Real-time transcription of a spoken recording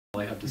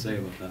to say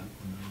about that.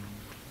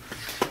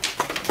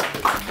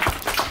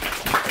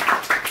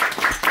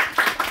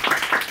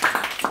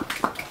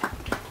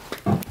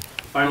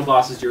 Final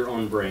boss is your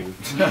own brain.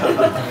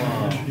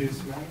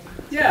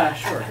 Yeah,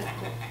 sure.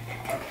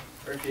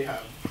 Or if you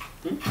have.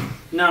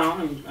 No,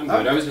 I'm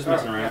good. I was just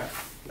messing around.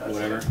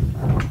 Whatever.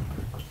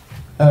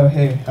 Oh,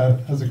 hey,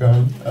 how's it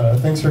going?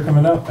 Thanks for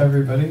coming out,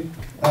 everybody.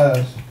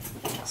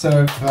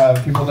 So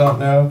if people don't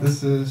know,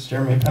 this is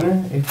Jeremy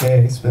Penner,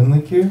 aka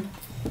Spinley Q,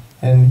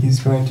 and he's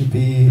going to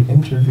be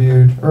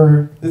interviewed,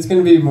 or it's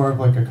going to be more of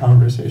like a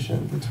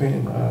conversation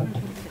between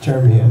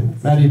Jeremy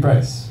and Mattie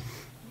Brice.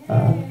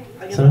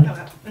 So,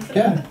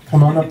 yeah,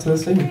 come on up to the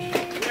stage.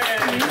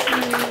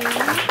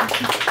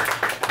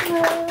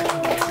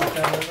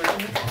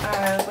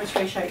 Which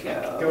way should I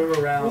go?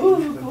 Go around.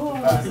 Ooh, cool.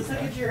 This is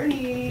like a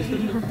journey.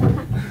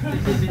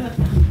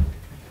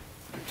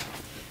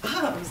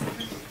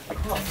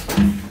 Cool.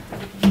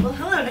 Well,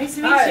 hello. Nice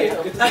to meet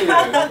you. Good to see you.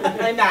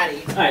 I'm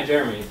Mattie. Hi,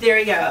 Jeremy. There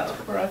we go.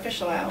 We're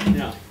official now.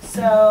 Yeah.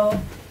 So,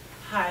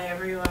 hi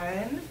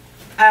everyone.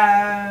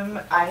 I'm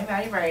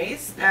Mattie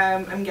Brice.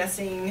 I'm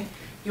guessing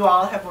you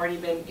all have already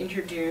been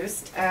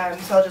introduced, so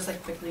I'll just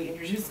like quickly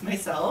introduce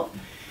myself.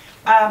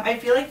 I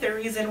feel like the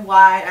reason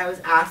why I was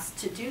asked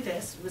to do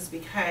this was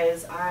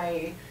because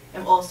I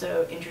am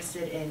also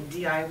interested in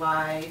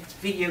DIY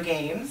video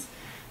games,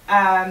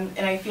 and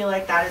I feel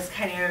like that is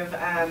kind of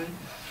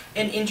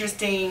an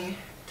interesting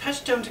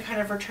touchstone to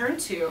kind of return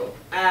to,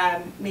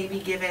 maybe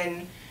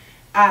given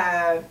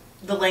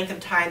the length of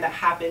time that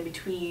happened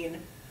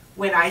between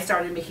when I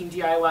started making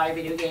DIY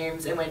video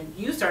games and when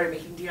you started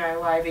making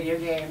DIY video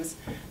games,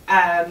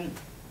 and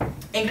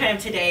kind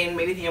of today, and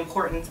maybe the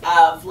importance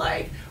of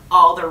like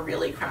all the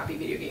really crappy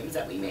video games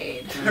that we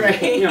made,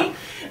 right?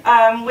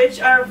 Yeah.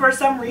 Which are for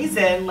some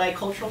reason like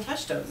cultural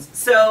touchstones.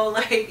 So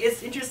like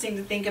it's interesting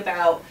to think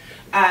about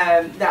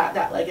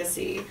that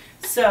legacy.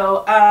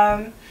 So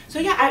so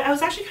yeah, I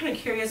was actually kind of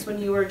curious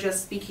when you were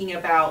just speaking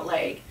about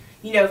like,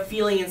 you know,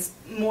 feeling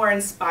more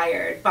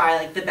inspired by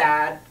like the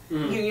bad,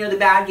 you know, the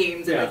bad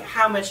games, and like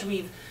how much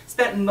we've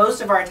spent most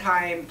of our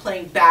time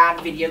playing bad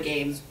video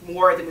games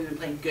more than we've been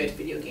playing good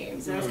video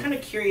games. And I was kind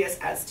of curious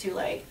as to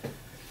like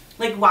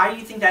why do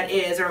you think that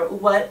is, or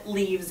what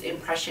leaves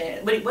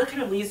impression? What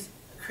kind of leaves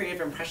creative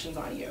impressions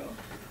on you?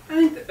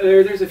 I think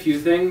there's a few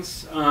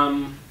things.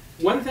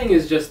 One thing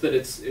is just that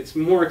it's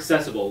more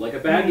accessible. Like a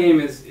bad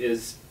game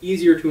is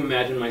easier to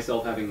imagine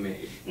myself having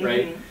made,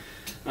 right?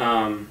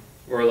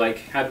 Or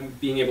like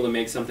being able to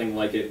make something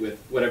like it with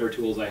whatever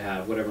tools I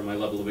have, whatever my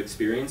level of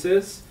experience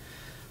is.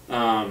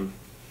 And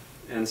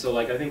so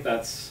like I think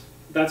that's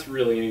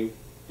really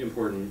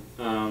important.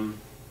 I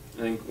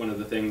think one of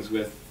the things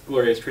with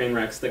Glorious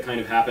Trainwrecks that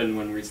kind of happened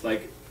when it's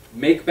like,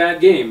 make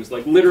bad games,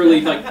 like literally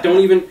like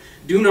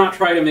do not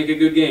try to make a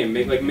good game,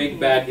 make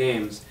bad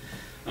games,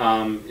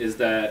 is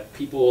that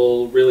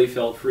people really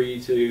felt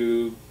free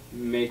to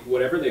make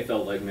whatever they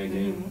felt like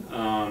making.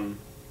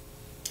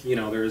 You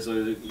know, there's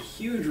a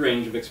huge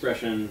range of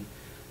expression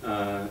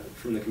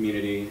from the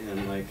community,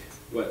 and like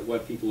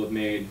what people have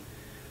made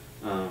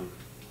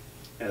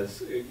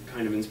as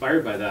kind of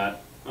inspired by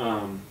that.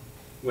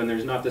 When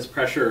there's not this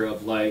pressure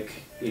of like,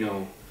 you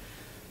know,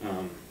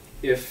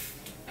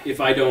 if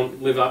I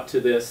don't live up to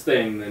this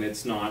thing, then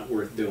it's not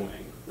worth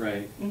doing,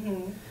 right?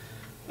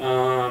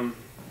 And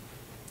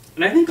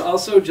I think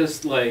also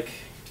just like,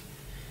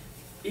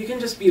 you can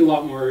just be a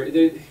lot more,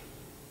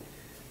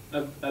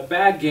 a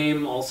bad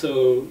game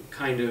also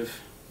kind of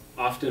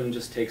often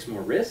just takes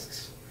more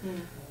risks.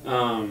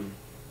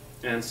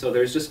 And so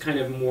there's just kind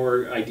of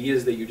more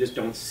ideas that you just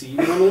don't see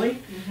normally,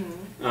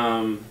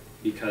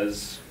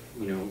 because,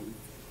 you know,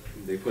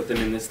 they put them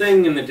in this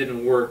thing and it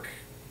didn't work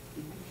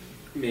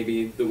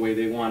maybe the way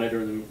they wanted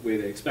or the way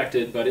they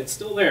expected, but it's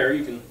still there.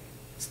 You can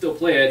still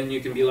play it, and you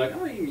can be like,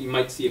 oh, you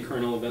might see a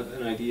kernel of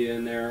an idea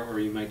in there, or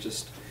you might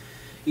just,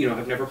 you know,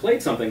 have never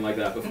played something like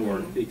that before,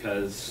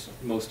 because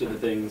most of the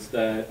things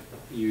that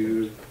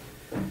you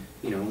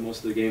know,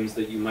 most of the games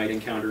that you might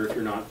encounter if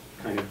you're not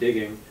kind of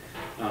digging,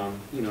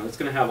 you know, it's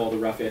going to have all the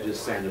rough edges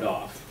sanded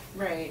off.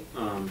 Right.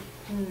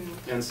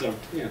 And so,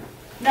 yeah.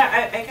 No,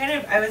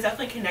 I was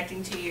definitely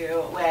connecting to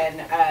you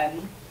when,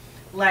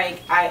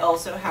 like, I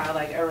also have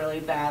like a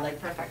really bad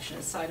like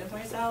perfectionist side of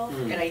myself,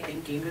 and I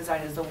think game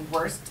design is the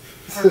worst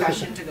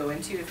profession to go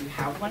into if you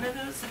have one of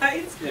those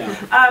sides. Yeah.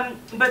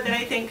 But then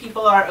I think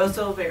people are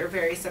also very,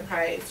 very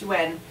surprised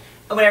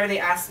whenever they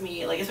ask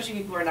me, like, especially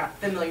people who are not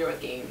familiar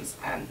with games,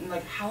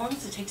 like, how long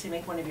does it take to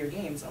make one of your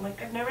games? I'm like,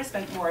 I've never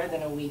spent more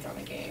than a week on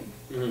a game.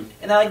 And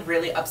that, like,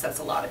 really upsets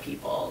a lot of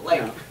people.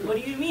 Like, what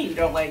do you mean you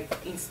don't, like,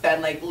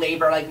 spend, like,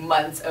 labor, like,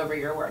 months over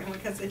your work?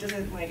 Because it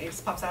doesn't, like, it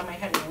just pops out of my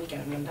head in a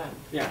weekend and I'm done.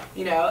 Yeah.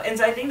 You know? And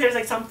so I think there's,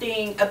 like,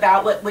 something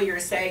about what you're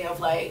saying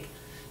of, like,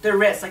 the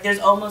risk. Like, there's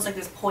almost, like,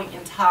 this point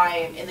in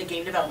time in the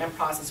game development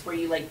process where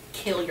you, like,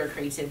 kill your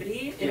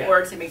creativity in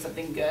order to make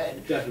something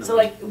good. Definitely. So,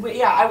 like,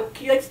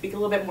 can you, like, speak a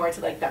little bit more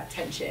to, like, that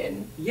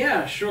tension?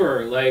 Yeah,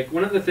 sure. Like,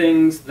 one of the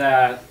things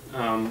that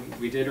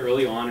we did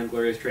early on in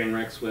Glorious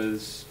Trainwrecks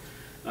was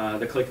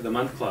the Click of the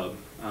Month Club.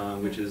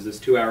 which is this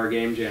 2-hour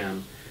game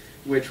jam,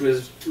 which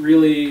was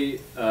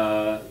really,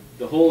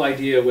 the whole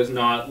idea was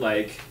not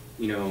like,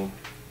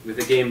 with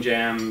a game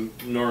jam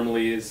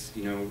normally is,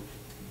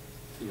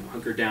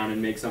 hunker down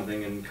and make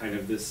something and kind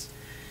of this,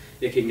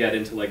 it can get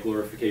into like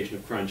glorification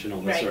of crunch and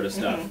all this sort of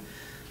stuff.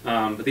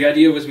 But the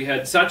idea was we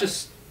had such a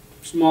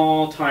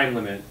small time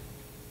limit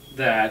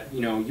that,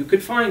 you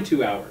could find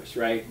 2 hours,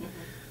 right?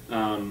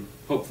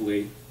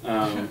 Hopefully.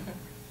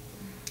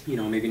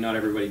 Maybe not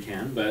everybody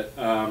can, but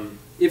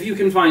if you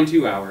can find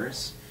 2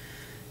 hours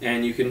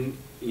and you can,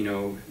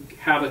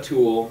 have a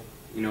tool,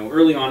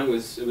 early on it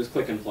was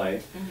click and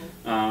play,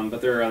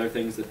 but there are other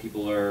things that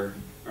people are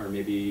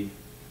maybe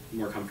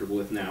more comfortable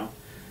with now.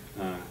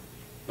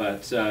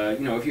 But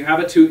if you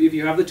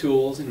have the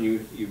tools and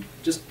you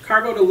just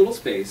carve out a little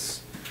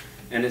space,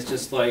 and it's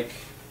just like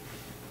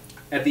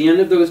at the end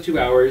of those 2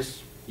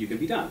 hours you can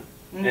be done,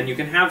 and you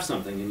can have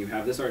something, and you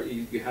have this art,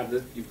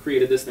 you've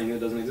created this thing that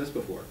doesn't exist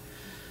before,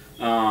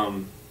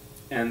 and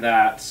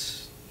that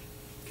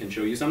can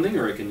show you something,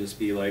 or it can just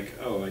be like,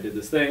 oh, I did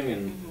this thing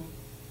and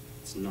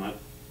it's not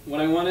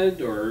what I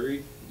wanted, or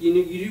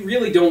you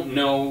really don't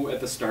know at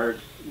the start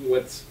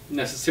what's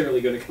necessarily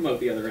going to come out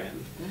the other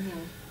end.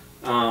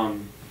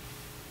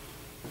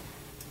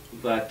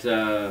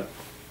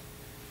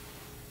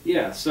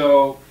 Yeah,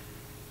 so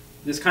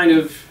this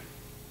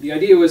the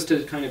idea was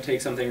to kind of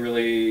take something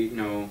really,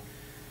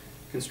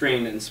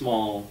 constrained and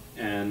small,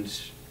 and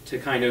to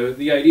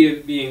the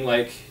idea being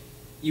like,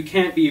 you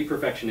can't be a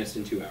perfectionist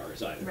in 2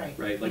 hours either,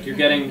 right? Like you're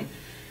the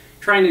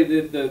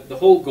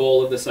whole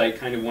goal of the site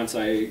kind of once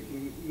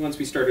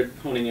we started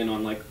honing in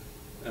on like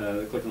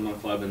the Click of the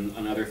Month Club and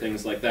on other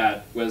things like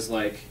that was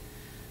like,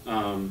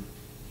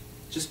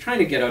 just trying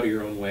to get out of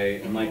your own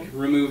way and like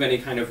remove any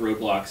kind of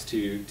roadblocks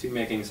to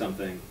making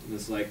something.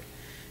 It's like,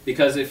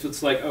 because if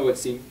it's like, oh,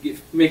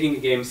 if making a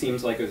game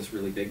seems like this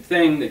really big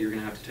thing that you're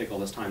going to have to take all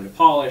this time to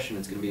polish and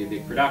it's going to be a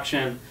big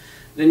production,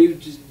 then you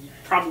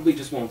probably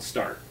just won't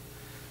start.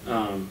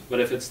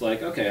 But if it's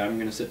like, okay, I'm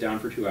going to sit down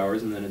for 2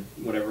 hours and then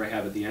whatever I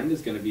have at the end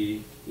is going to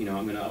be, I'm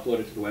going to upload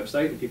it to the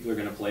website and people are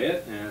going to play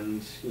it,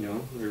 and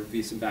there'll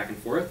be some back and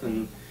forth,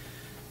 and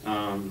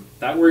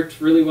that worked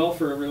really well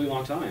for a really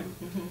long time.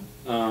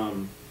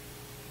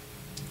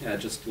 Yeah,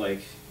 just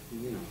like,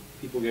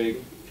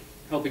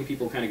 helping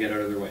people kind of get out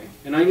of their way.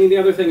 And I mean, the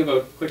other thing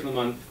about Click of the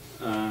Month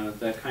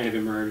that kind of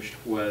emerged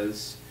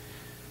was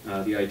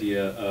the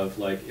idea of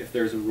like, if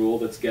there's a rule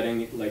that's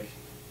getting like,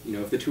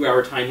 if the 2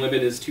 hour time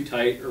limit is too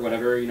tight or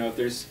whatever, if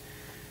there's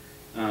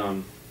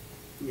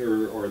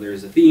or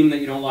there's a theme that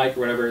you don't like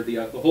or whatever,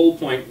 the whole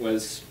point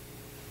was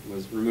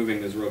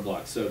removing those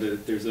roadblocks. So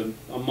there's a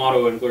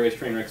motto in Glorious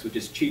Trainwrecks, which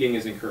is cheating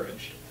is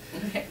encouraged.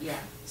 Yeah.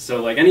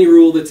 So like any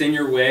rule that's in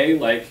your way,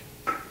 like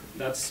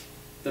that's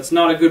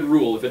not a good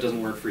rule if it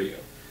doesn't work for you.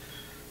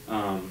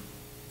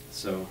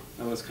 So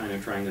I was kind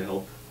of trying to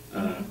help.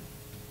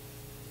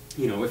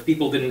 If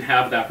people didn't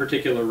have that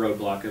particular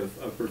roadblock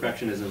of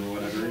perfectionism or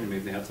whatever, and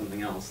maybe they had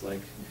something else,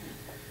 like,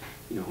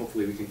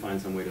 hopefully we can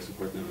find some way to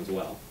support them as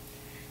well.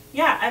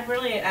 Yeah, I've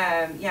really,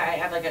 I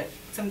have like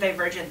some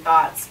divergent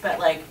thoughts, but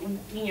like,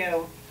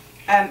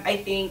 I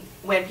think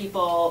when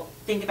people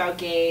think about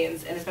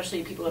games, and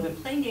especially people who have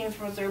been playing games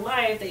for most of their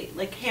life, they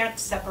like can't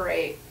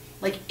separate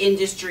like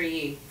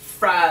industry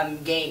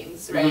from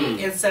games, right?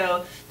 And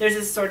so there's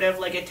this sort of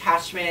like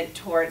attachment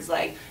towards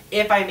like,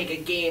 if I make a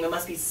game, it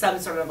must be some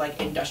sort of like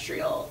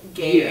industrial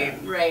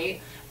game, right?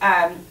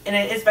 And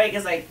it's funny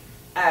because like,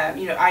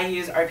 I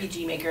use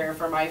RPG Maker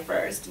for my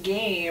first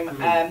game,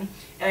 and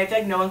I feel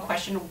like no one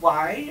questioned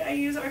why I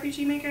use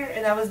RPG Maker,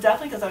 and that was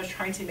definitely because I was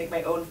trying to make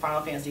my own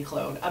Final Fantasy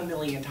clone a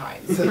million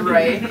times,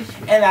 right?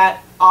 And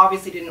that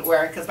obviously didn't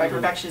work because my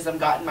perfectionism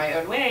got in my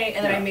own way,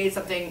 and then I made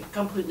something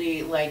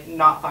completely like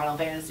not Final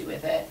Fantasy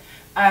with it.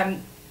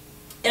 And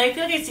I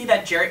feel like I see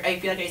that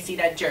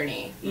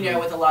journey,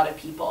 with a lot of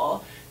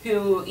people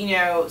who,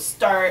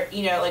 start,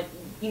 kind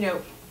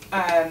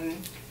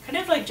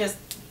of like just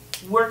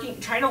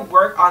trying to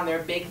work on their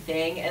big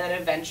thing, and then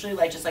eventually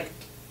like just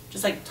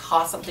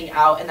toss something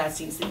out, and that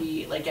seems to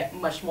be like get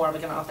much more of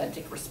like an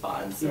authentic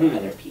response from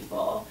other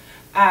people.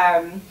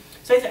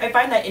 So I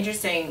find that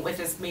interesting with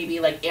this maybe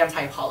like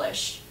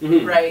anti-polish,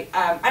 right?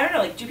 I don't know,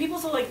 like do people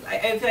still like,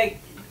 I feel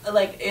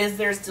like is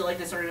there still like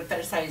this sort of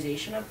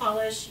fetishization of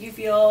polish, you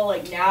feel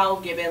like now,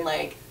 given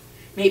like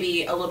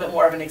maybe a little bit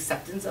more of an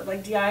acceptance of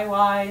like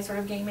DIY sort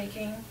of game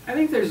making? I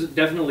think there's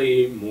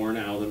definitely more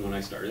now than when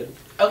I started.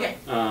 Okay.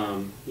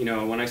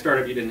 When I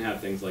started, you didn't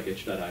have things like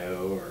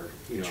itch.io or,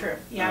 True.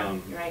 Yeah,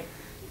 you're right.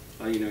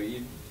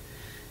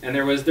 And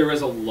there was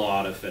a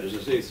lot of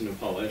fetishization of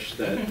polish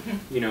that,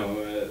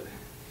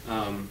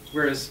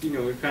 whereas,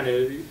 we've kind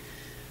of,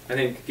 I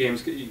think game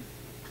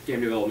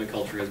development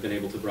culture has been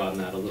able to broaden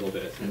that a little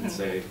bit and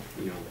say,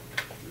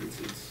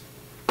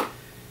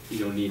 you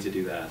don't need to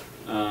do that.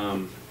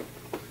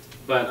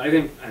 But I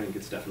think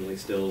it's definitely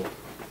still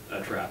a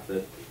trap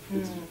that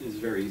is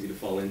very easy to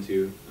fall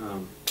into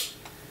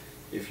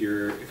if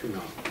you're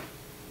not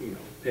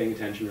paying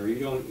attention, or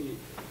you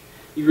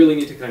really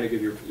need to kind of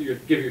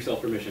give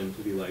yourself permission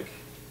to be like,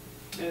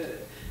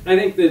 I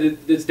think the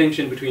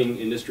distinction between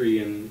industry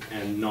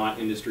and not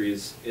industry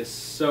is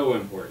so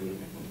important.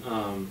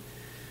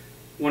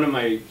 One of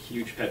my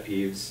huge pet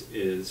peeves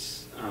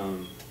is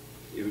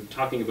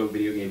talking about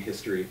video game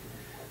history.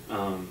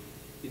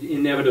 It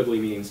inevitably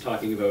means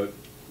talking about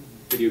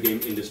video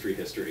game industry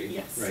history,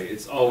 yes. right?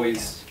 It's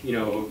always, you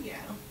know,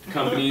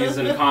 companies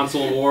and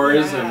console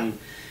wars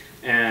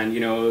and you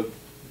know,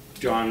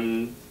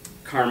 John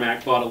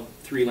Carmack bought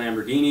 3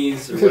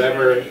 Lamborghinis or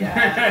whatever.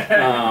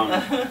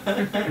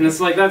 And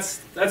it's like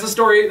that's a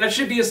story that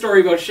should be a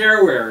story about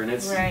shareware, and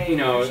it's you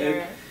know,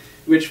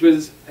 which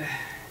was,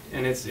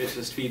 and it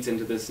just feeds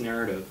into this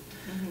narrative.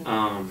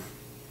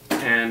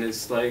 And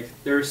it's like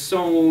there's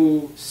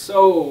so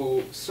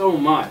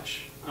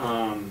much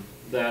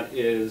that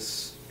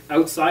is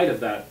outside of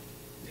that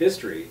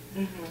history,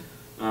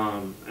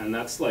 and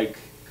that's like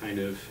kind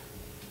of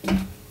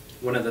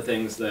one of the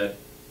things that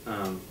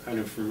kind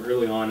of from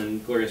early on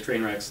in Glorious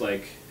Trainwrecks,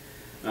 like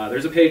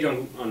there's a page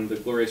on the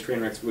Glorious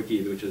Trainwrecks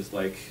wiki which is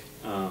like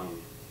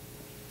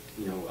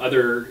you know,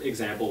 other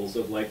examples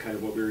of like kind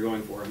of what we were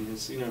going for, and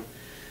it's, you know,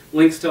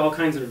 links to all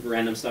kinds of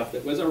random stuff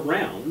that was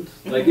around.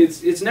 Like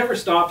it's never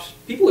stopped.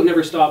 People have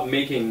never stopped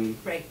making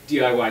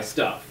DIY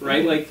stuff,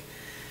 right? Like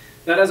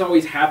that has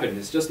always happened.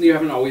 It's just you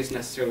haven't always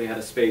necessarily had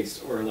a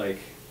space or like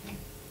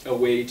a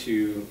way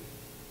to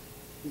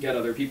get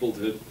other people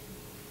to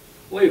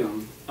play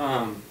them.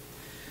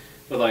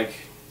 But like,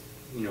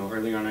 you know,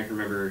 early on I can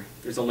remember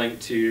there's a link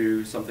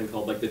to something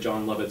called like the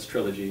John Lovitz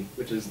trilogy,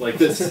 which is like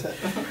this.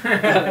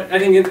 I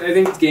think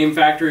it's Game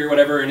Factory or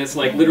whatever, and it's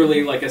like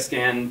literally like a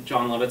scanned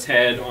John Lovitz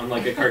head on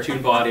like a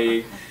cartoon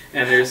body,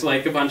 and there's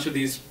like a bunch of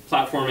these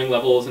platforming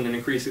levels and an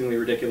increasingly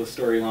ridiculous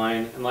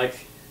storyline, and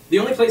like the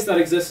only place that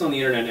exists on the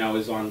internet now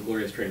is on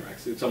Glorious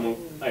Trainwrecks. It's someone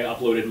I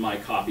uploaded my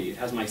copy. It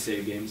has my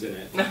save games in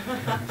it,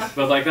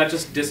 but like that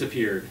just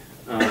disappeared.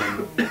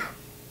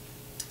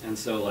 And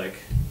so like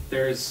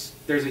there's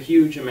a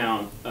huge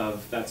amount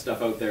of that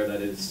stuff out there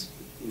that is,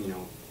 you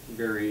know,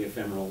 very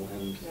ephemeral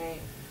and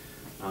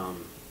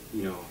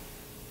you know,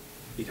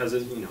 because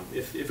it, you know,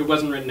 if it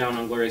wasn't written down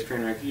on Glorious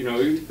Trainwreck, you know,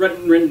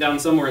 written down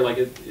somewhere, like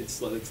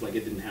it's like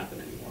it didn't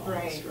happen anymore,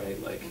 almost,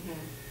 right? Like,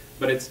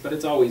 but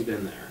it's always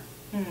been there.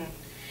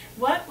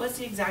 What was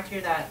the exact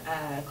year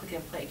that Click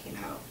and Play came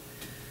out?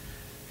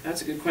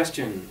 That's a good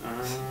question.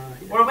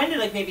 Or when did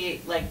like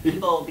maybe like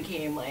people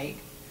became like,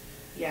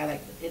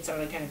 like it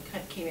sort of kind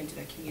of came into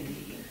the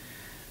community?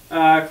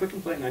 Click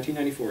and Play,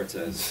 1994 it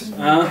says.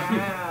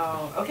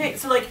 Wow. Okay,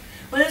 so like,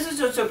 what is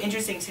so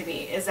interesting to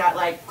me is that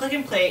like Click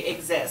and Play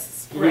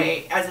exists,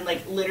 right? As in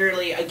like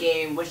literally a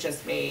game was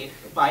just made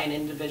by an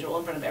individual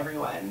in front of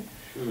everyone.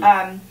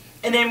 And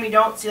then we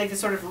don't see like the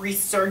sort of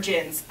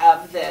resurgence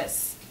of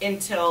this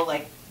until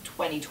like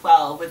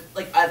 2012 with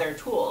like other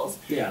tools.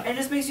 And it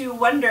just makes you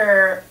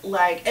wonder,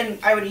 like, and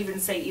I would even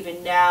say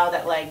even now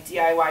that like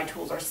DIY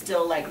tools are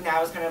still like,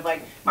 now is kind of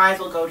like, might as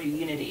well go to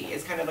Unity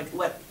is kind of like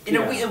what, in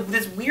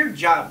this weird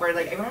jump where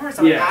like, I remember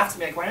someone asked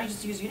me like, why don't you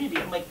just use Unity?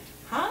 I'm like,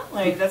 huh?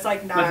 Like that's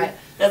like not,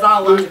 that's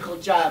not a logical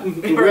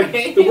jump,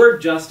 right? The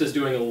word just is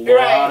doing a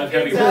lot of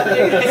heavy work.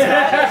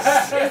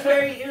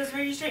 It was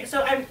very strange.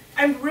 So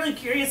I'm really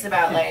curious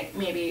about like,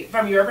 maybe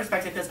from your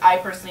perspective, because I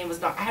personally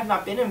I have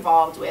not been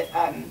involved with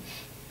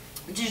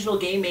digital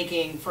game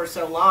making for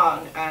so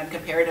long,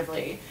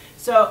 comparatively.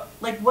 So,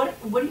 like, what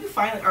do you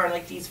find are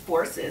like these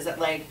forces that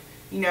like,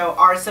 you know,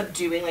 are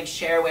subduing like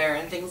shareware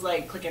and things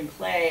like Click and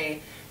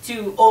Play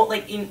to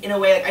like in a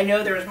way, like I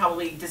know there was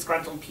probably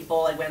disgruntled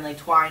people like when like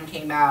Twine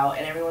came out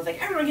and everyone's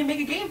like, everyone can make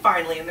a game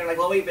finally, and they're like,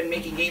 well, we've been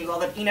making games all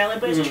the, you know, like,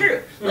 but it's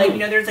true. Like, you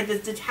know, there's like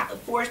this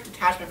forced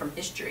detachment from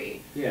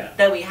history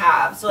that we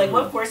have. So like,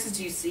 what forces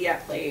do you see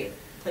at play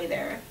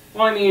there?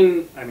 Well, I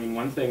mean,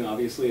 one thing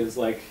obviously is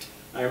like,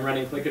 I'm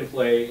running Click and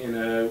Play in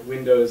a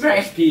Windows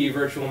XP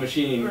virtual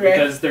machine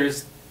because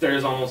there's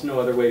almost no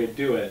other way to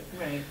do it.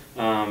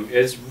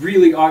 It's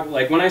really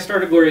like when I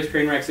started Glorious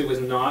Trainwrecks, it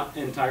was not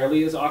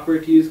entirely as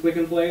awkward to use Click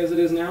and Play as it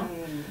is now,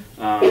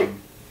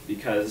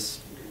 because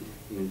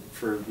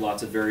for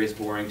lots of various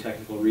boring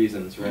technical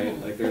reasons, right?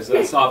 Like there's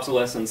this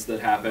obsolescence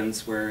that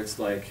happens where it's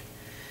like,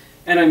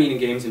 and I mean in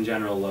games in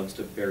general, loves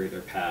to bury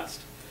their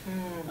past.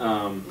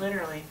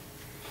 Literally.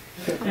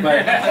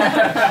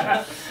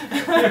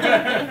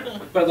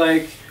 But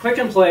like Click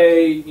and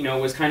Play, you know,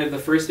 was kind of the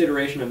first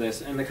iteration of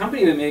this, and the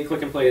company that made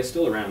Click and Play is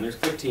still around. There's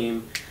Click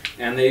Team,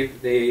 and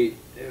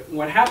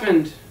what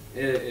happened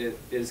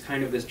is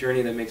kind of this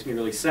journey that makes me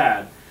really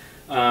sad,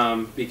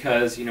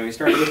 because, you know, he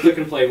started with Click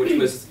and Play, which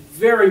was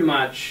very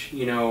much,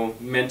 you know,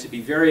 meant to be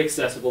very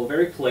accessible,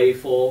 very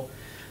playful,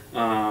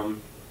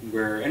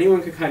 where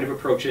anyone could kind of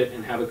approach it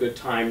and have a good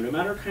time, no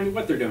matter kind of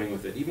what they're doing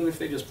with it, even if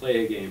they just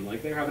play a game,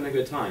 like they're having a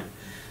good time.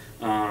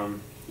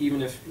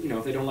 Even if, you know,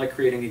 if they don't like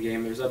creating a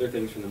game, there's other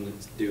things for them to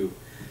do.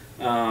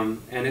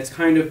 And it's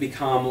kind of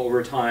become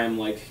over time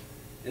like,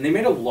 and they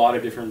made a lot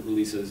of different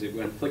releases. It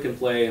went Click and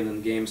Play, and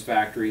then Games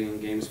Factory,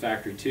 and Games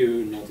Factory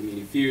 2, and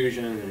Multimedia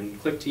Fusion,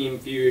 and Click Team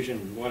Fusion,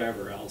 and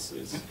whatever else.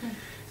 It's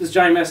this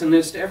giant mess, and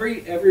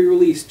every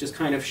release just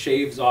kind of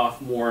shaves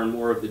off more and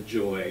more of the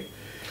joy.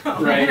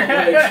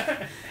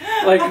 right?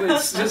 Like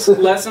it's just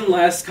less and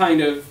less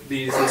kind of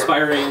these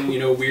inspiring,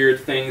 weird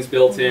things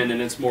built in,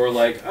 and it's more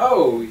like,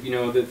 oh,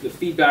 the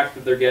feedback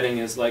that they're getting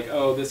is like,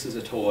 oh, this is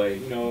a toy,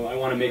 I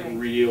want to make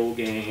real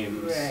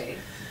games. Right.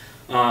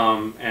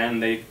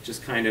 And they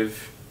just kind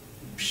of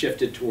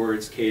shifted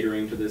towards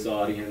catering to this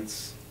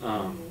audience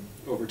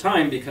over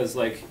time, because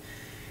like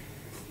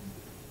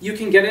you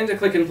can get into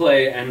click and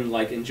play and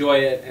like enjoy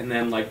it, and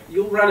then like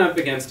you'll run up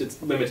against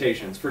its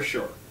limitations for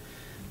sure.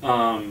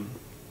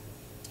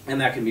 And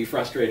that can be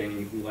frustrating.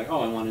 You can be like, oh,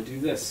 I want to do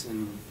this,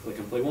 and click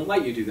and play won't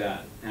let you do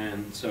that.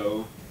 And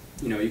so,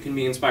 you can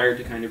be inspired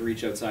to kind of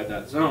reach outside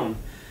that zone.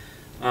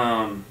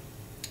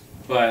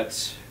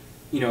 But,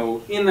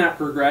 in that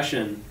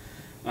progression,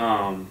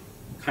 kind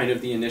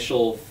of the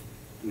initial,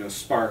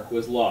 spark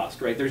was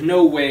lost, right? There's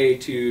no way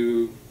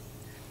to,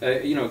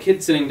 a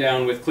kid sitting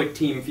down with Click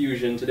Team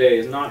Fusion today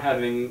is not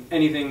having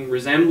anything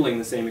resembling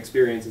the same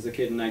experience as a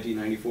kid in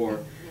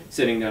 1994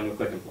 sitting down with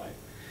Click and Play.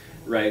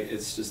 Right,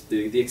 it's just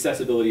the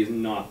accessibility is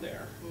not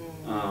there,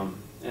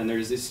 and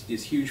there's this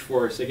huge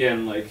force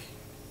again, like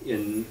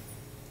in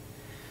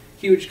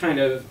huge kind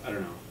of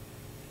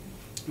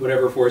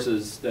whatever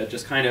forces that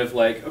just kind of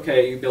like,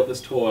 okay, you built this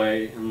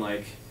toy, and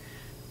like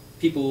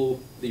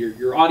people,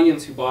 your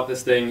audience who bought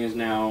this thing is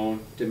now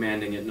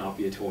demanding it not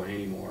be a toy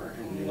anymore,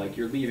 and like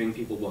you're leaving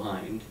people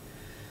behind.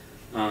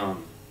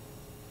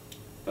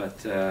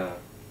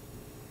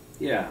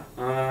 Yeah.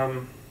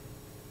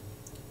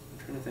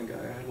 I think I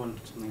had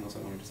something else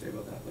I wanted to say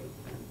about that, but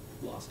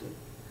I lost it.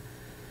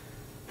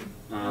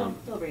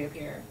 We'll bring it up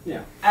here.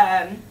 Yeah.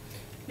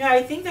 No,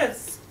 I think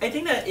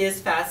that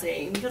is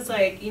fascinating, because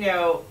like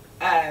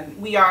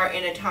we are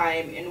in a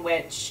time in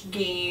which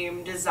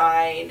game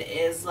design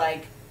is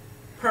like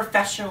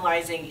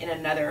professionalizing in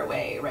another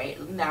way, right?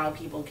 Now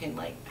people can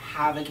like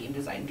have a game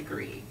design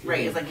degree,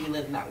 right? It's like we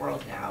live in that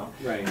world now.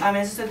 Right.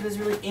 It's just like this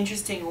really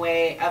interesting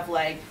way of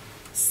like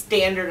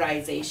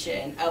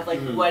standardization of like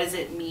what does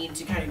it mean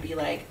to kind of be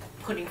like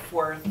putting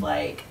forth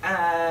like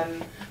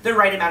the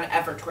right amount of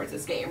effort towards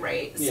this game,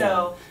 right? Yeah.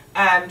 So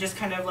just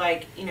kind of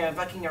like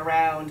fucking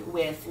around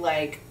with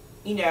like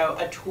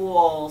a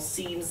tool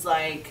seems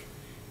like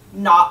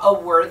not a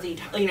worthy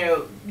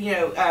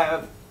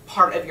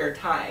part of your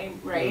time,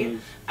 right?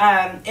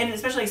 And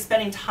especially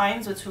spending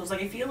times with tools,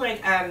 like I feel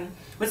like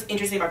what's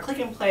interesting about Click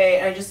and Play,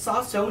 and I just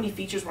saw so many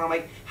features where I'm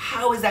like,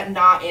 how is that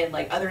not in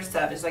like other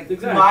stuff? It's like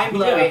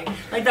mind-blowing. Yeah.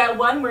 Like that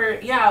one where,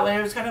 when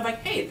it was kind of like,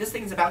 hey, this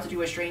thing's about to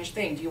do a strange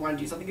thing. Do you want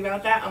to do something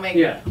about that? I'm like,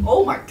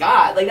 oh my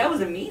god, like that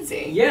was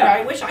amazing. Yeah.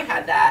 I wish I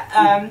had that.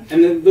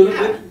 And then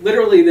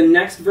literally the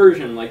next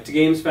version, like to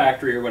Games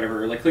Factory or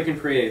whatever, like Click and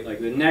Create,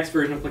 like the next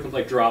version of Click and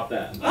Play dropped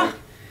that. Like,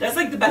 that's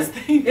like the best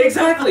thing.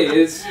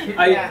 Exactly.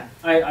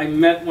 I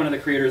met one of the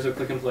creators of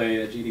Click and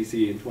Play at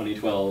GDC in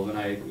 2012, and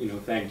I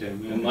thanked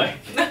him, and like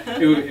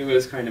it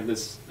was kind of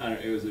this,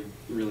 it was a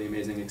really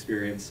amazing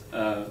experience.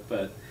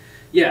 But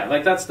yeah,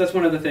 like that's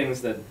one of the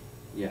things that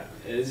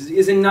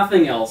is in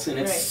nothing else, and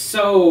it's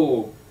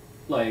so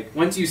like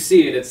once you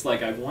see it, it's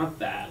like I want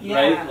that,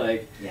 right?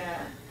 Like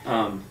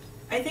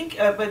I think,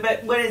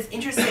 but what is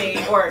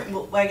interesting, or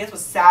what I guess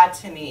was sad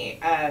to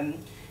me,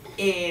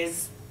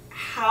 is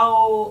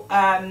how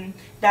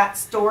that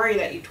story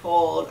that you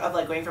told of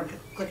like going from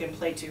Click and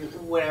Play to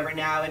whatever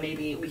now, and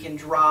maybe we can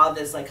draw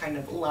this like kind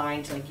of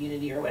line to like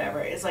Unity or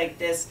whatever, is like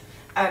this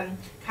kind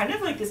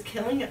of like this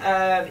killing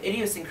of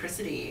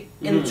idiosyncrasy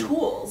in the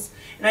tools.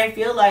 And I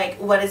feel like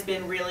what has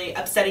been really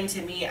upsetting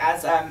to me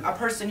as a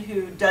person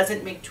who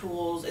doesn't make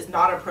tools, is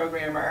not a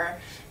programmer,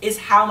 is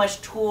how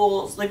much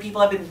tools, like people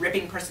have been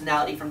ripping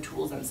personality from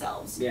tools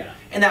themselves. Yeah.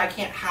 And that I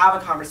can't have a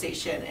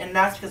conversation. And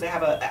that's because I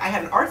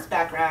have an arts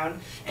background,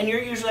 and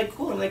you're usually like,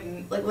 cool, like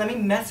let me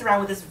mess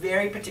around with this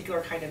very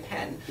particular kind of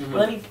pen. Or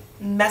let me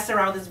mess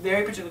around with this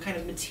very particular kind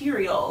of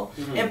material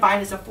and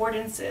find its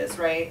affordances,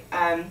 right?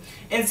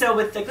 And so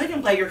with the Click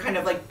and Play, you're kind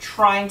of like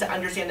trying to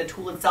understand the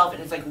tool itself,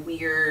 and it's like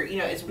weird,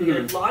 it's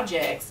weird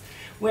logics,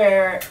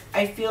 where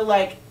I feel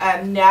like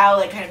now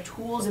like kind of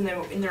tools in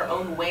their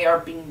own way are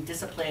being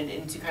disciplined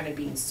into kind of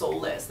being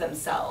soulless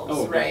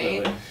themselves,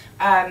 right?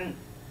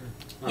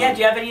 Yeah, do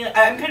you have any,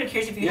 I'm kind of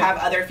curious if you have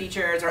other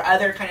features or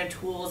other kind of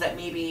tools that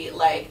maybe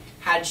like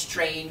had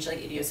strange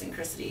like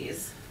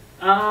idiosyncrasies.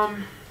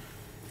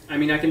 I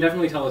mean, I can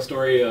definitely tell a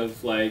story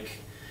of like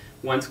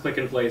once Click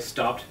and Play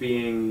stopped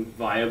being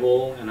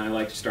viable, and I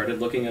like started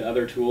looking at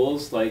other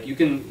tools. Like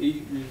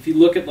if you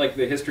look at like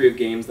the history of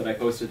games that I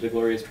posted to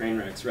Glorious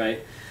Trainwrecks, right?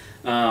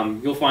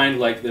 You'll find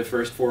like the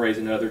first forays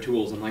into other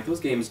tools, and like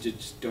those games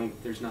just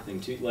don't. There's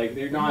nothing to like.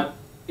 They're not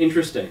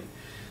interesting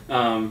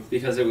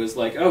because it was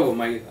like, oh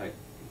I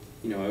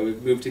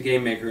would move to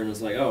Game Maker and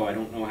was like, oh, I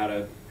don't know how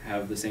to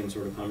have the same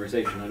sort of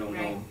conversation. I don't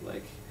know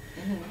like.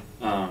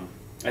 I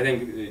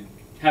think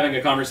having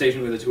a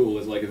conversation with a tool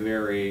is like a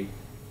very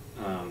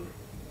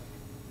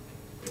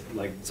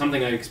like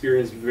something I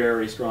experienced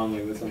very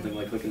strongly with something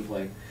like Click and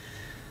Play.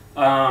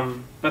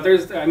 But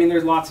there's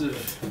lots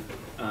of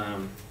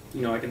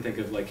I can think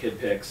of like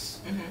KidPix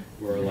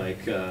or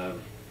like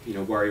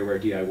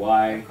WarioWare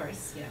DIY. Of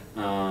course,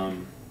 yeah.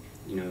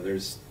 you know,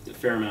 there's a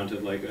fair amount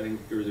of like, I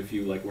think there was a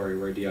few like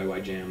WarioWare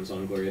DIY jams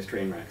on Glorious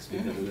Trainwrecks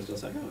because it was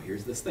just like, oh,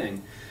 here's this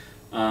thing.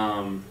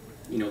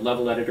 You know,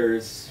 level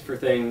editors for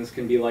things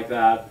can be like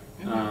that.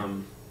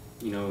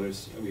 You know,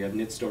 we have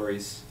knit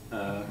stories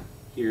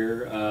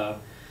here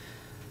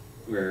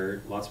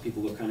where lots of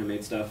people have kind of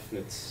made stuff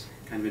that's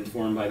kind of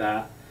informed by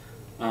that.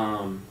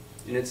 And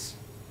it's,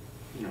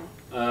 you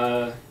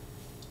know,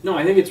 no,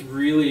 I think it's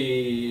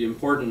really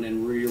important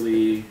and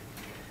really,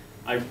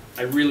 I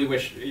really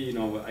wish, you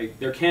know,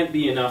 there can't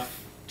be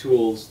enough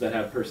tools that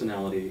have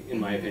personality, in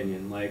my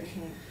opinion. Like,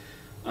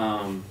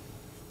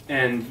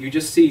 and you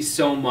just see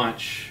so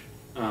much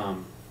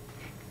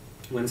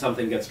when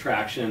something gets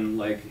traction.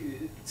 Like,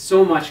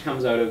 so much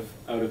comes out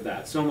of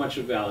that. So much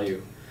of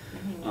value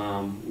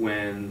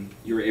when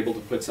you're able to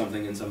put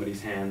something in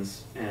somebody's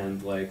hands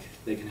and like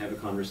they can have a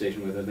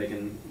conversation with it. They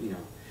can, you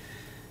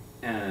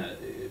know,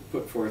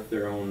 put forth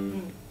their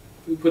own,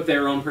 put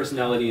their own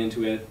personality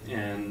into it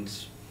and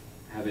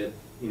have it,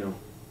 you know,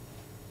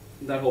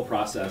 that whole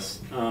process.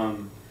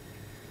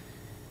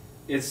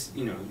 It's,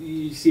 you know,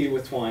 you see it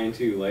with twine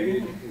too. Like,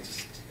 it's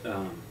just,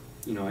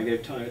 you know, I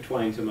gave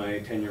twine to my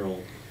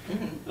 10-year-old,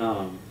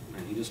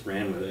 and he just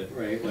ran with it,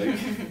 right? Like,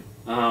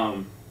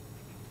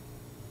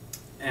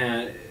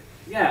 and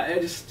yeah,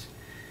 it just,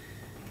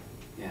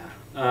 yeah.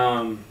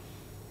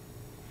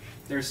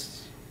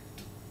 There's,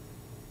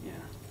 yeah.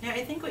 Yeah,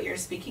 I think what you're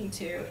speaking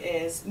to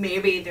is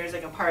maybe there's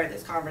like a part of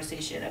this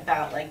conversation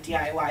about like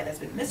DIY that's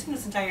been missing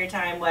this entire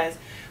time was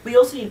we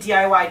also need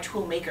DIY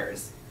tool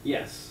makers.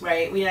 Yes.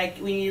 Right? We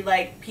need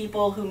like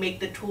people who make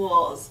the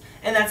tools.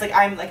 And that's like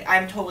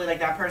I'm totally like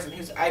that person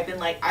who's I've been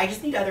like I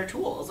just need other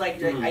tools. Like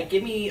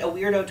give me a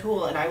weirdo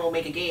tool and I will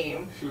make a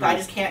game, but I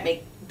just can't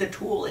make the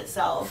tool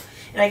itself.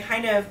 And I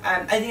kind of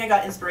I think I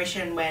got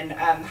inspiration when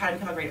How to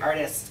Become a Great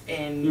Artist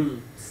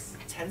in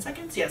 10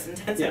 seconds? Yes, in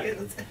 10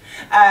 seconds.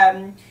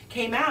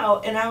 Came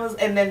out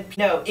and then you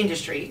know,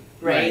 industry,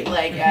 right?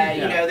 Like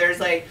you know,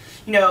 there's like,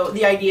 you know,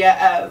 the idea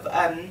of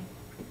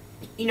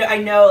you know, I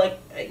know like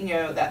you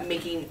know that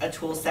making a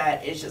tool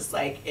set is just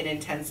like an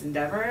intense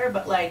endeavor,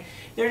 but like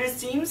there just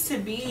seems to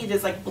be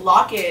this like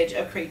blockage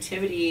of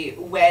creativity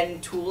when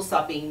tools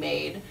stop being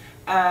made.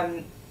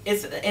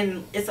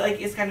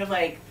 It's kind of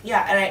like,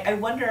 yeah, and I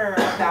wonder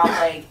about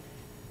like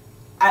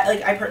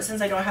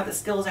since I don't have the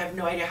skills, I have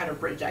no idea how to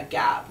bridge that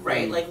gap,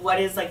 right? Like,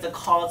 what is like the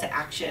call to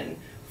action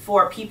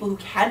for people who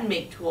can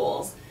make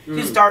tools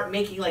to start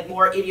making like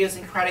more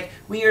idiosyncratic,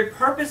 weird,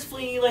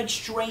 purposefully like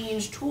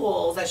strange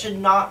tools that should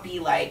not be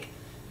like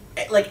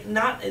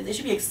not, they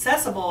should be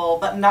accessible,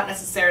 but not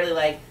necessarily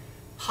like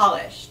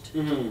polished.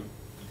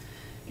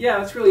 Yeah,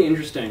 that's really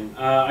interesting.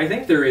 I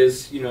think there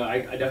is, you know, I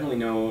definitely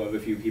know of a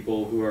few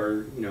people who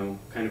are, you know,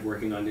 kind of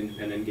working on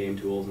independent game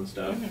tools and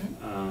stuff.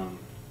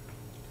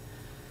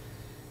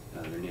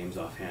 Their names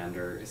offhand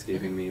are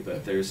escaping me,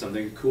 but there's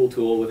something, a cool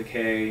tool with a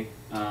K.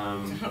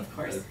 Of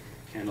course.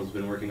 Candle's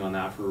been working on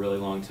that for a really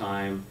long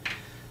time.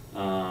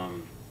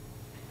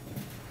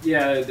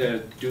 Yeah,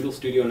 the Doodle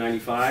Studio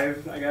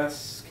 95, I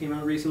guess, came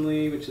out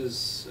recently, which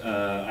is,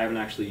 I haven't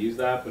actually used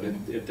that, but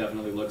it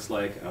definitely looks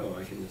like, oh,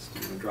 I can just,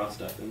 you know, draw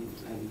stuff and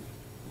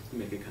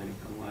make it kind of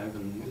come alive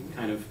and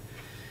kind of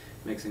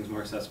makes things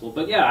more accessible.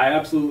 But yeah, I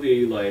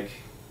absolutely, like,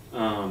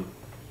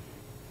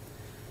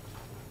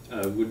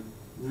 would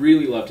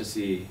really love to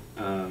see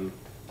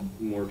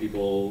more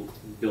people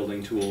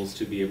building tools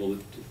to be able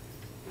to,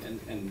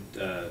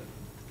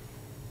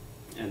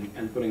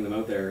 and putting them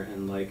out there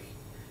and like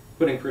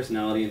putting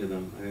personality into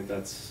them. I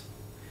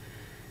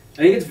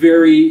think it's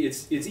very,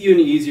 it's even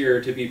easier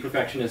to be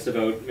perfectionist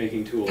about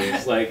making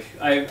tools. Like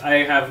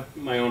I have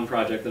my own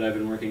project that I've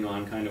been working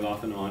on kind of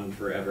off and on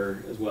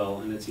forever as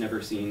well, and it's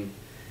never seen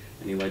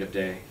any light of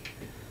day.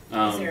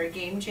 Is there a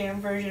game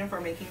jam version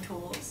for making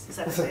tools? Is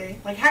that a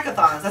thing? Like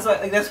hackathons? That's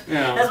what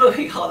that's what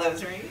we call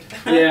those, right?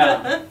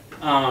 Yeah.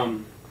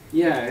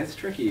 Yeah, it's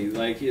tricky.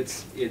 Like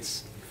it's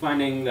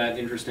finding that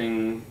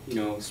interesting, you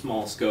know,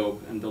 small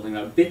scope and building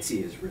that.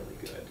 Bitsy is really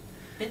good.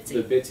 Bitsy.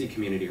 The Bitsy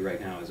community right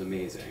now is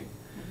amazing,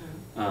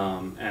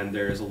 and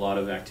there's a lot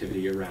of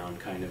activity around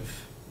kind of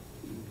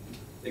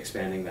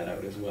expanding that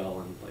out as well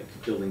and like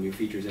building new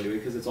features into it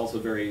because it's also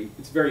very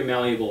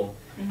malleable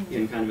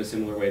in kind of a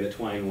similar way that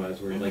Twine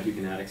was, where like you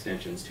can add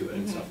extensions to it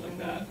and stuff like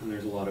that. And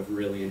there's a lot of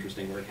really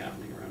interesting work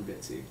happening around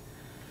Bitsy.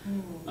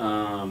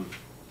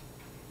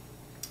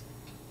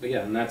 But yeah,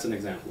 and that's an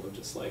example of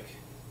just like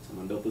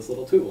someone built this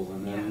little tool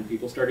and then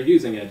people started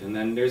using it, and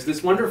then there's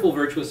this wonderful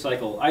virtuous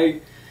cycle.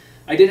 I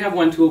did have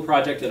one tool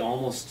project that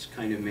almost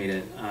kind of made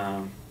it,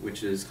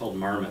 which is called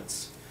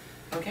Marmots.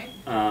 Okay.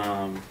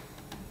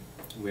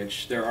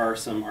 Which there are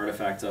some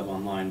artifacts of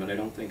online, but I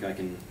don't think I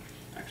can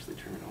actually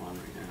turn it on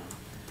right now.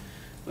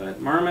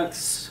 But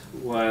Marmots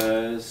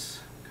was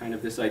kind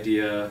of this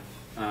idea,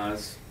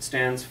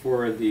 stands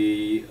for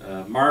the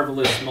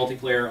Marvelous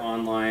Multiplayer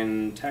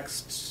Online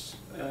Text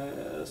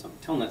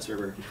Telnet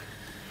Server.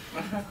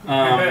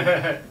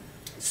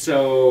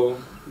 So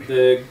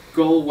the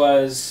goal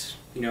was,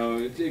 you know,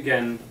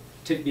 again,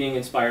 being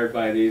inspired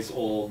by these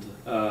old,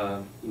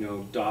 you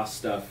know, DOS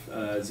stuff,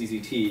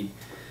 ZZT,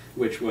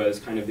 which was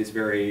kind of this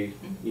very,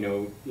 you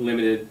know,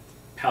 limited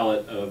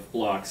palette of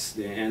blocks,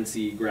 the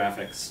ANSI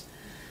graphics.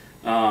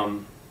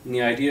 And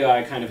the idea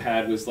I kind of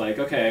had was like,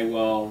 okay,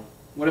 well,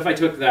 what if I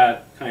took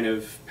that kind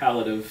of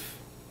palette of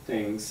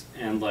things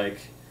and like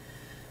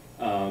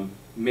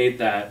made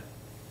that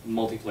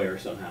multiplayer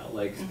somehow?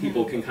 Like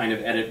people can kind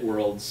of edit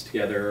worlds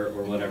together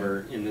or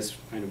whatever in this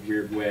kind of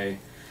weird way.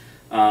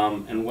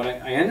 And what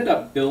I ended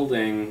up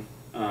building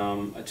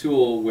a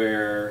tool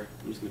where,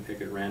 I'm just going to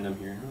pick at random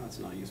here, oh, that's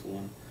not a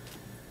useful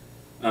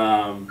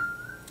one,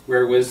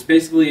 where it was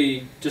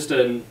basically just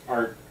an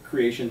art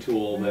creation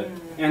tool, that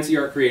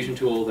ANSI art creation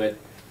tool that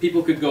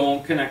people could go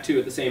and connect to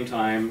at the same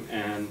time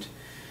and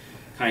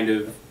kind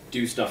of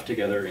do stuff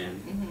together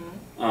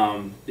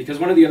in. Because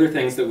one of the other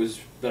things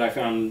that I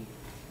found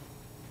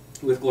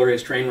with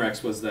Glorious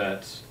Trainwrecks was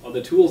that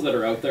the tools that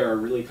are out there are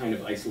really kind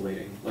of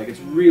isolating. Like it's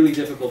really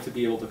difficult to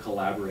be able to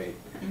collaborate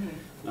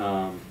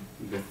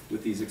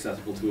with these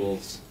accessible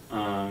tools,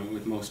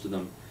 with most of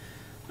them.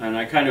 And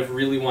I kind of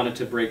really wanted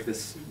to break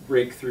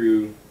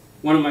through.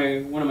 One of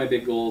my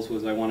big goals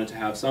was I wanted to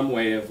have some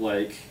way of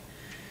like,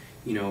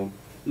 you know,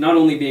 not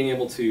only being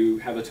able to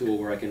have a tool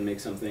where I can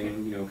make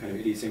something, you know, kind of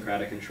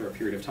idiosyncratic in a short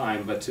period of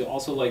time, but to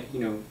also like, you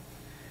know,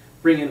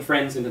 bring in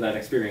friends into that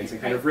experience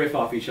and kind of riff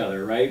off each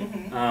other, right?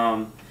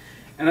 And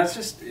that's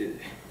just,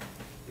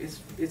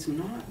 it's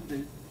not,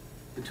 the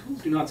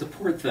tools do not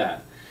support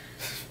that.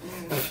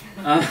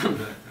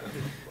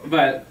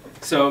 But,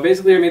 so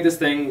basically I made this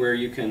thing where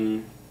you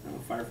can,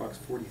 Firefox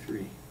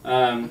 43,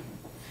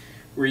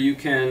 where you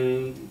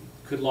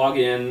could log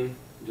in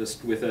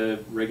just with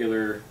a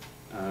regular,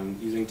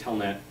 using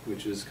Telnet,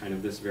 which is kind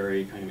of this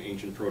very kind of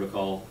ancient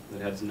protocol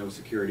that has no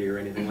security or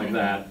anything like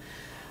that.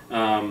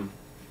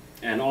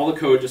 And all the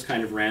code just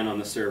kind of ran on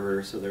the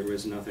server, so there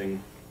was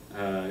nothing,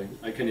 I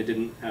kind of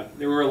didn't have,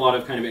 there were a lot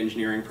of kind of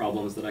engineering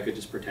problems that I could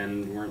just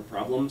pretend weren't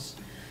problems.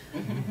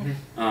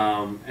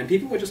 And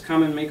people would just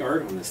come and make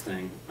art on this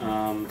thing,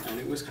 and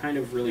it was kind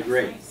of really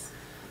great. Nice.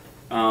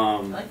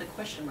 I like the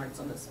question marks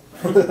on this.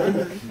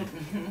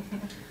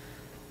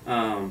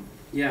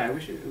 Yeah, I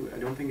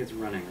don't think it's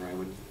running, or I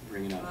would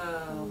bring it up.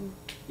 Wow.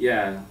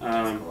 Yeah.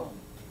 Cool.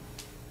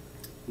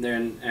 I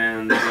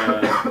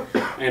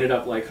ended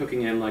up like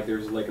hooking in, like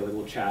there's like a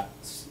little chat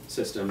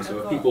system,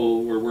 so if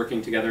people were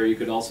working together, you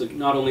could also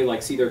not only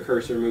like see their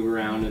cursor move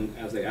around and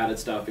as they added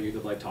stuff, but you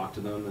could like talk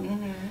to them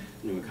and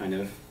it would kind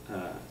of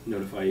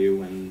notify you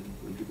when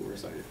people were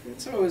excited.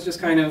 So it was just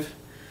kind of,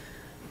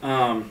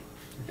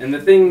 and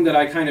the thing that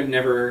I kind of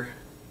never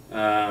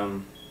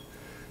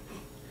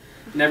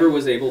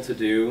was able to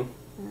do.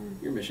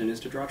 Your mission is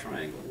to draw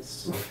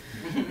triangles.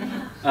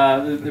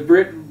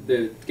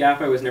 The gap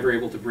I was never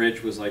able to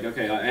bridge was like,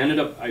 okay, I ended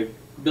up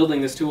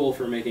building this tool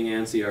for making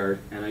ANSI art,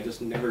 and I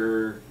just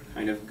never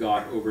kind of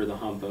got over the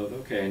hump of,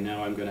 okay,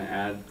 now I'm going to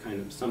add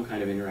kind of some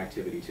kind of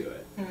interactivity to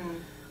it,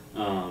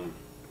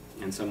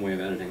 and some way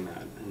of editing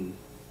that, and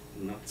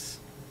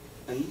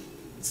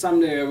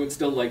someday I would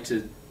still like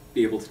to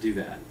be able to do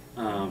that.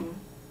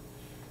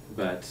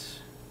 But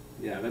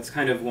yeah, that's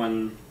kind of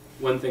one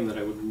thing that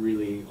I would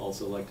really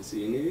also like to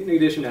see. In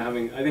addition to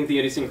having, I think the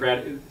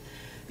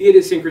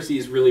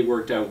idiosyncrasies really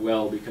worked out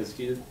well, because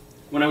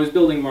when I was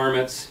building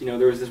marmots, you know,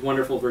 there was this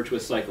wonderful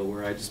virtuous cycle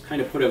where I just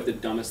kind of put out the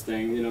dumbest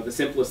thing, you know, the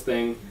simplest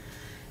thing,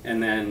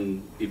 and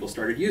then people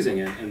started using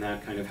it, and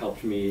that kind of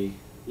helped me,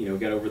 you know,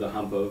 get over the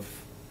hump of,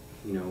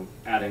 you know,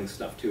 adding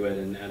stuff to it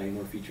and adding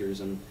more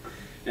features and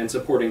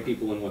supporting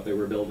people in what they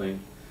were building.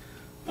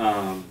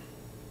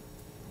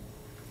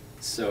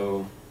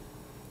 So.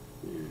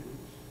 Yeah.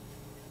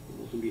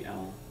 Can be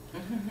L.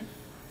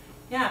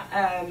 Yeah,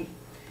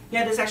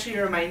 this actually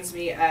reminds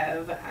me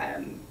of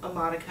a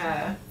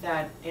Monica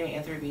that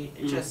Anthropy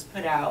just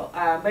put out.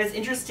 But it's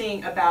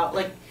interesting about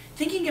like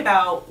thinking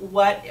about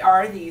what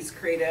are these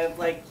creative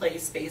like play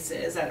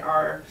spaces that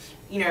are,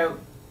 you know,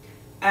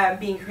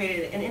 being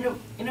created, and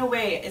in a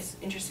way it's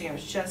interesting. I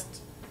was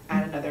just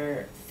at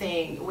another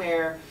thing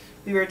where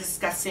we were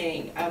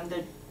discussing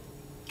the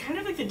kind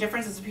of like the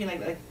differences between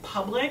like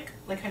public,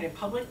 like kind of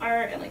public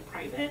art and like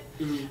private,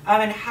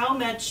 and how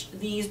much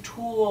these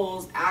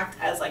tools act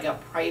as like a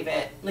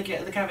private, like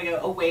a kind of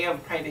like a way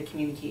of private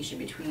communication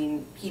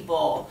between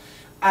people.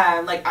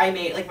 Like I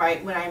made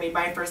when I made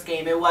my first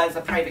game, it was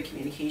a private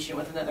communication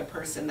with another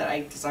person that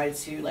I decided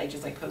to like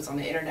just like post on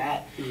the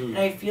internet. And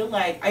I feel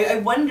like I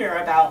wonder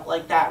about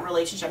like that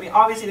relationship. I mean,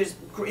 obviously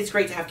it's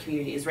great to have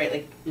communities, right?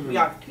 Like we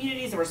have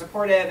communities and we're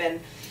supportive,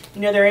 and you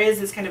know, there is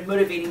this kind of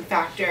motivating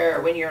factor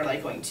when you're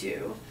like going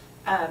to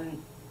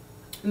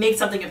make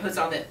something and post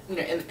it on the, you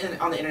know,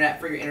 on the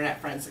internet for your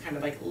internet friends to kind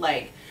of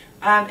like.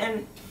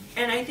 And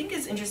I think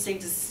it's interesting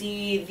to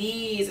see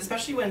these,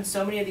 especially when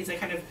so many of these like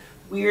kind of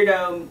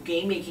weirdo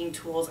game making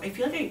tools. I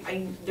feel like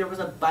there was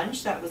a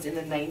bunch that was in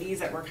the 90s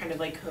that were kind of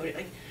like coded,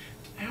 like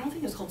I don't think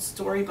it was called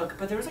Storybook,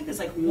 but there was like this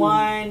like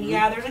one,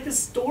 yeah, there's like this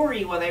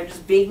story one that I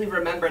just vaguely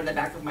remember in the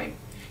back of my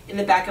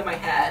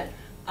head.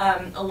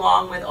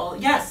 along with all,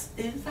 yes,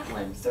 is that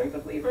one,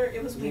 Storybook Weaver?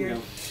 It was weird.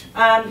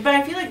 But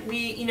I feel like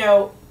we, you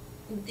know,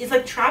 it's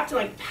like trapped in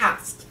like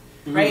past,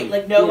 right?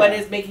 Like no one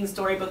is making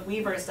Storybook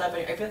Weaver stuff.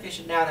 I feel like I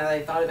should now that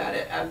I thought about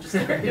it. I'm just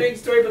start doing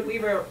Storybook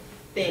Weaver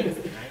things.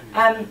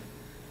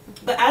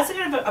 But as a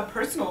kind of a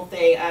personal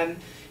thing,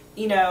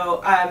 you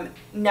know,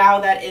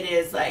 now that it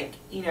is like,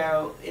 you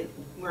know,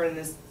 we're in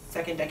this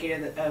second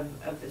decade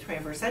of the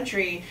 21st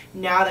century,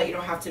 now that you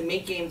don't have to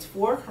make games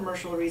for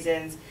commercial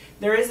reasons,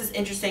 there is this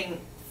interesting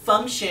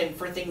function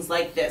for things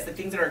like this, the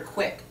things that are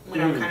quick,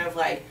 when I'm kind of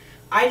like,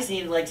 I just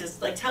need to like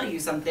just like tell you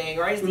something,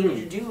 or I just need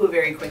to do a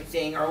very quick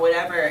thing, or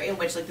whatever, in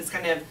which like this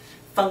kind of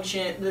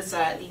function, this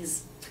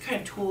these kind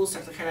of tools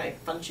start to kind of like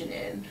function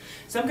in.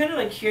 So I'm kind of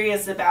like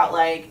curious about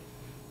like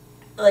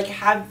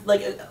have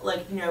you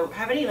know,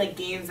 have any like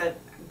games that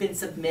have been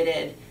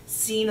submitted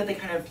seen that they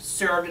kind of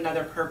served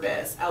another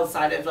purpose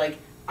outside of like,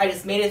 I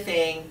just made a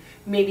thing,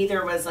 maybe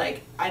there was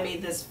like, I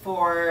made this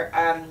for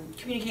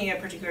communicating a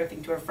particular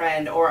thing to a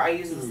friend, or I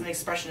use this as an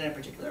expression in a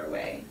particular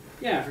way.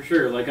 Yeah, for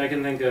sure. Like I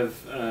can think of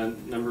a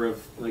number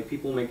of like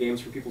people make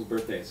games for people's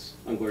birthdays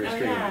on Glorious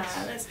Trainwrecks.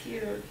 Yeah, that's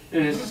cute.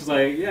 And it's just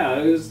like, yeah,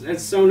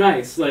 it's so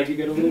nice. Like you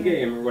get a little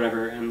game or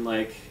whatever, and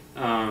like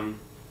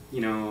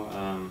you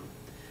know,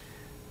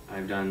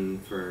 I've done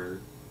for,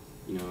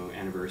 you know,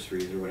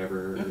 anniversaries or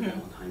whatever, or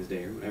Valentine's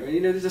Day or whatever. You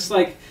know, it's just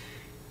like,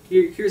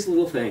 here's a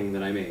little thing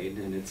that I made,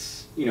 and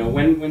it's, you know,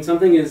 when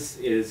something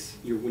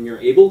when you're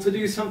able to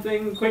do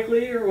something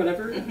quickly or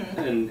whatever,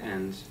 and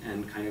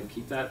kind of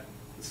keep that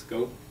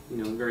scope, you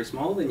know, very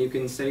small, then you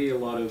can say a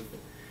lot of,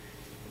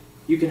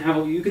 you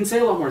can say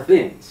a lot more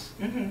things,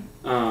 and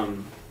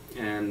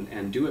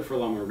do it for a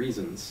lot more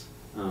reasons.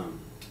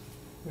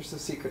 There's the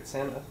Secret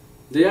Santa.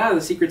 Yeah,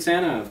 the Secret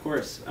Santa, of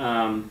course.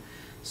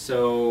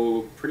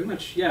 So pretty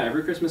much, yeah,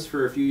 every Christmas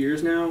for a few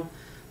years now,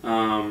 we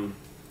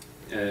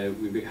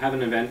have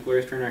an event,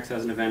 Glorious Trainwrecks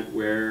has an event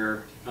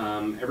where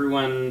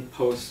everyone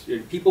posts,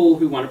 people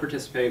who want to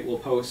participate will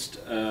post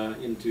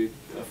into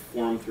a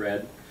forum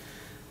thread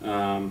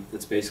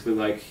that's basically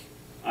like,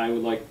 I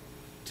would like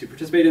to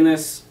participate in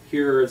this,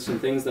 here are some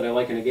things that I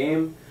like in a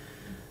game,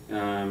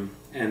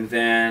 and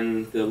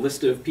then the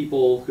list of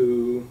people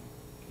who,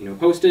 you know,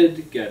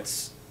 posted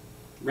gets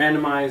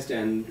randomized,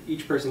 and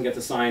each person gets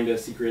assigned a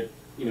secret,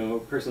 you know,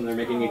 person they're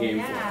making a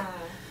game for.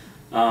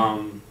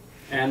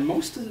 And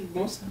most of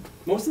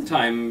the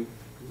time,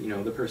 you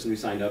know, the person who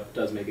signed up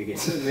does make a game.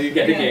 And they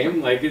get a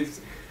game. Like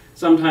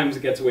sometimes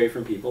it gets away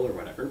from people or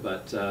whatever,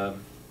 but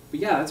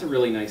yeah, that's a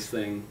really nice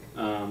thing.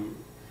 And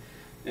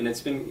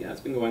it's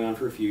been going on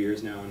for a few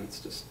years now, and it's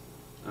just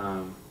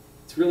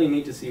it's really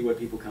neat to see what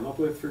people come up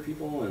with for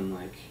people, and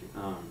like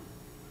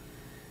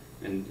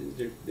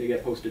and they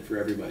get posted for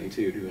everybody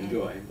too to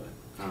enjoy. But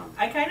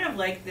I kind of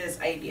like this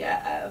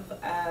idea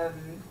of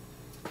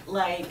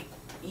like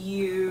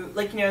you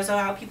know, so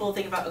how people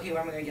think about, okay,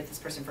 what am I going to get this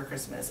person for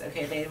Christmas?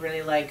 Okay, they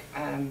really like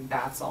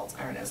bath salts,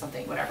 I don't know,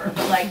 something, whatever.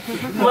 But like,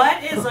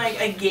 what is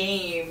like a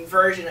game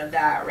version of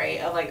that,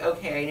 right? Of like,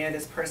 okay, I know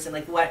this person,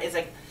 like what is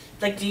like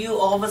do you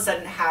all of a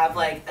sudden have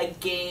like a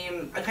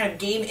kind of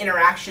game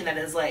interaction that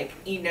is like,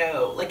 you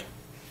know, like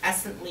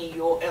essentially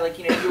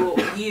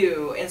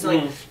you, and so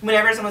like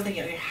whenever someone's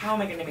thinking, okay, how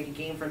am I going to make a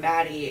game for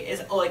Mattie,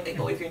 is like they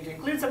always going to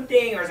include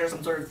something, or is there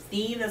some sort of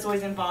theme that's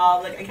always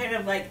involved? Like I kind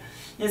of like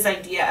this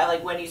idea of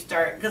like when you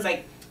start, because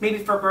like maybe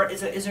for birth,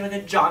 is there like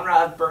a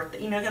genre of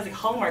birthday, you know, because like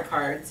Hallmark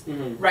cards,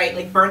 right,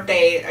 like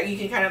birthday, you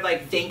can kind of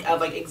like think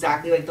of like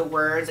exactly like the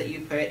words that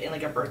you put in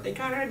like a birthday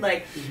card,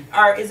 like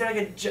is there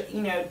like a,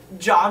 you know,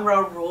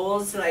 genre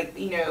rules to like,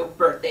 you know,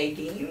 birthday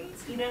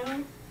games, you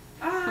know?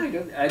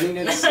 I mean,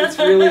 it's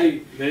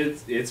really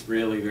it's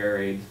really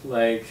varied.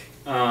 Like,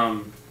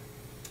 yeah,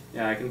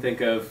 I can think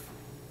of,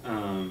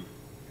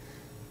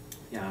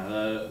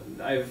 yeah,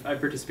 I've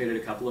participated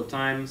a couple of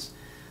times,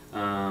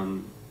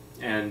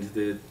 and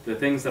the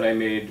things that I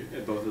made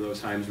at both of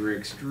those times were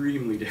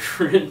extremely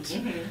different,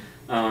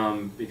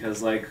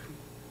 because like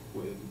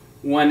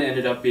one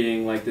ended up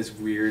being like this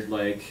weird,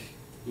 like,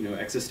 you know,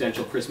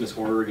 existential Christmas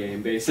horror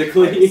game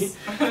basically,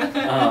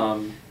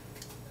 and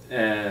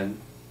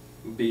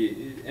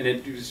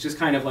it was just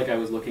kind of like I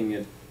was looking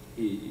at,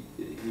 he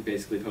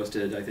basically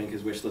posted, I think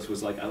his wish list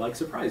was like, I like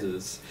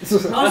surprises. Oh,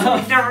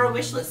 so there are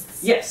wish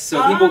lists. Yes, so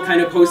people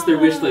kind of post their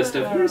wish list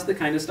of, here's the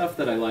kind of stuff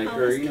that I like,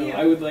 or, you know, cute.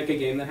 I would like a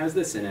game that has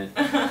this in it.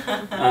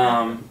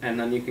 And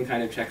then you can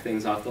kind of check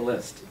things off the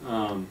list.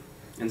 And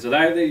so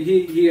that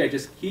he had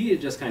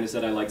just kind of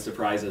said, I like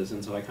surprises,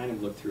 and so I kind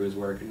of looked through his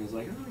work and was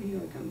like, oh, you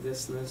like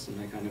this and this, and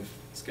I kind of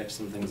sketched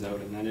some things out,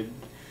 and then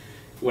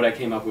what I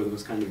came up with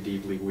was kind of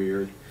deeply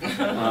weird,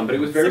 but it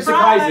was very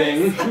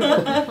surprising.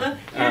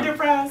 You're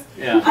depressed.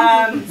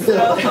 Yeah.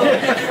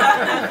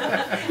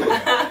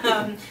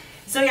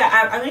 So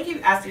yeah, I'm gonna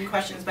keep asking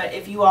questions, but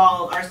if you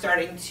all are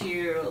starting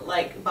to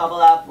like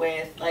bubble up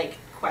with like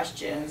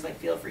questions, like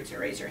feel free to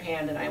raise your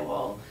hand, and I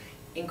will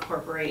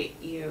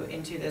incorporate you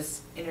into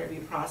this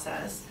interview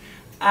process.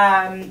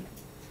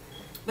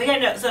 But yeah,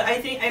 no. So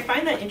I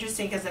find that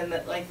interesting because then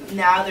like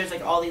now there's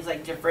like all these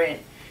like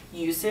different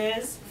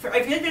uses.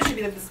 I feel like there should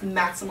be like this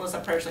maximalist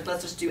approach, like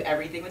let's just do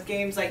everything with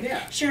games. Like,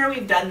 Yeah. sure,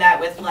 we've done that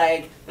with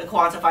like the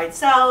quantified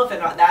self,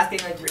 and that's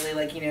being like really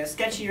like, you know,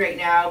 sketchy right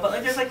now. But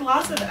like, there's like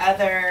lots of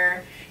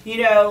other,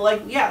 you know,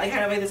 like yeah, like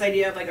kind of like this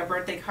idea of like a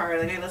birthday card.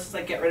 Like, hey, let's just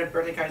like get rid of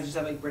birthday cards and just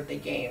have like birthday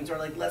games, or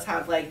like let's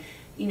have like,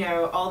 you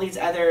know, all these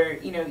other,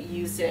 you know,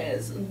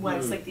 uses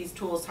once like these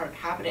tools start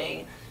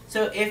happening.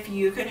 So if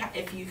you could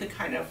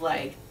kind of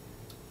like,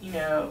 you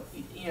know,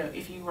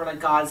 if you were like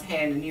God's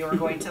hand and you were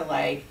going to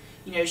like,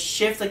 you know,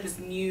 shift like this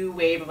new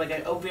wave of like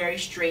a very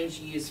strange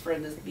use for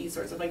these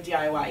sorts of like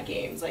DIY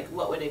games, like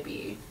what would it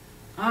be?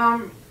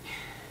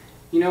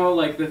 You know,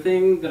 like the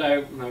thing that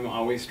I'm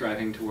always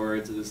striving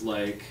towards is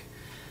like,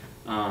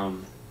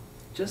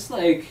 just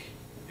like,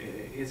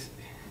 it's,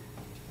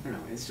 I don't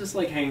know, it's just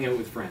like hanging out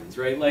with friends,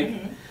 right? Like,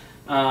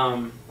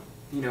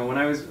 you know, when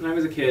I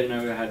was a kid and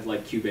I had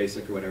like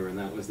QBasic or whatever, and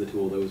that was the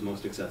tool that was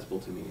most accessible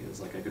to me. It was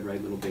like I could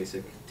write little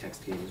basic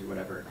text games or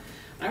whatever.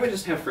 I would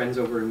just have friends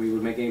over and we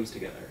would make games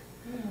together.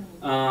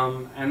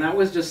 And that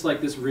was just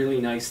like this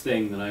really nice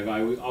thing that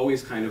I've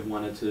always kind of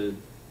wanted to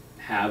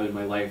have in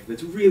my life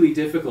that's really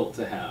difficult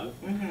to have.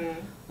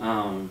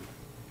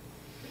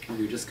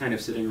 You're just kind of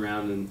sitting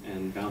around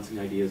and bouncing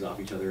ideas off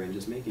each other and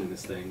just making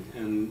this thing.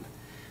 And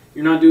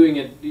you're not doing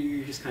it,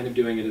 you're just kind of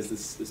doing it as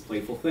this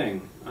playful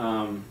thing.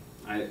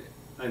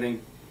 I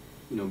think,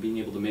 you know, being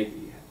able to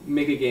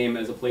make a game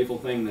as a playful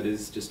thing that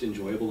is just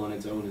enjoyable on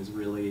its own is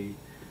really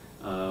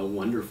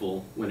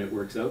wonderful when it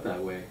works out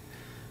that way.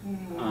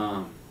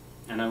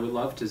 And I would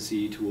love to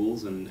see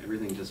tools and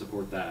everything to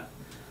support that.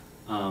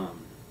 Well,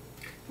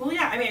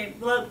 yeah, I mean,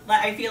 well,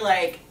 I feel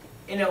like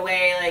in a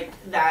way like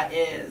that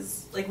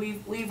is like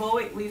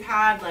we've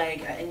had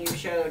like, and you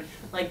showed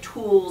like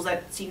tools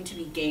that seem to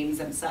be games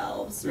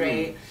themselves,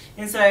 right?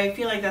 And so I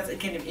feel like that's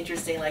kind of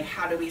interesting. Like,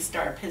 how do we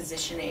start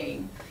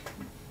positioning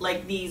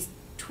like these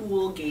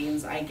tool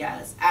games, I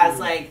guess, as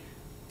like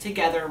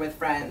together with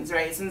friends,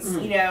 right? Since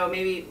you know,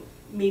 maybe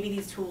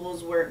these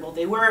tools were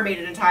made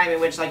at a time in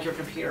which like your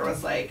computer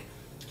was like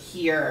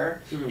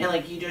here, and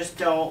like you just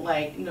don't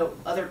like, no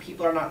other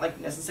people are not like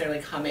necessarily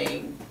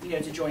coming, you know,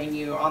 to join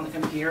you on the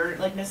computer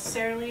like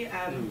necessarily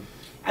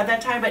at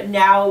that time. But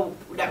now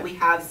that we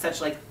have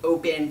such like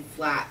open,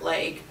 flat,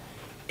 like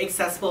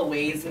accessible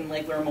ways and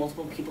like where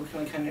multiple people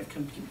can kind of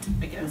compete,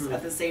 I guess,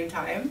 at the same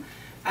time.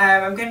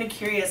 I'm kind of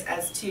curious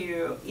as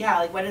to, yeah,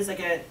 like what is like,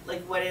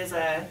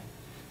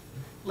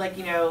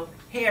 you know,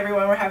 hey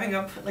everyone, we're having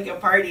a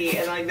party,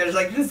 and like there's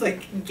like this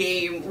like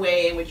game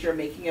way in which you're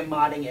making and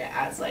modding it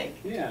as like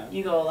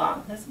you go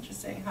along. That's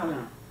interesting,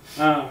 huh?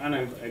 And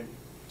I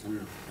don't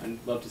know. I'd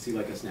love to see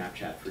like a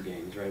Snapchat for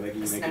games, right? Like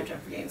you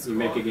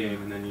make a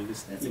game and then you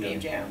just a game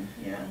jam,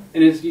 yeah.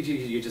 And it's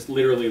you just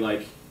literally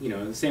like, you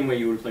know, the same way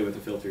you would play with a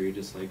filter, you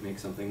just like make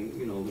something,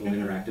 you know, a little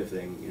interactive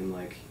thing in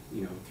like,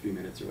 you know, 3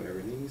 minutes or whatever,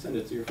 and then you send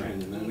it to your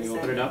friend, and then they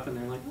open it up and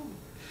they're like,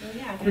 oh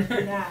yeah, I can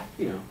do that.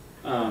 You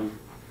know,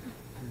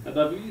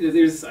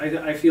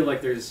 I feel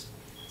like there's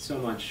so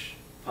much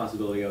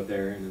possibility out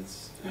there, and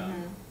it's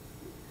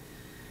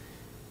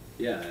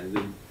yeah,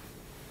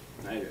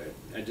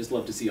 I just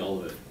love to see all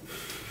of it.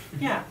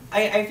 Yeah,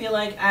 I feel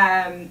like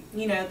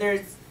you know,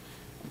 there's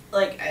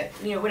like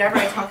you know, whenever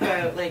I talk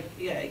about like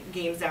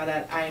games now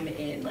that I'm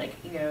in, like,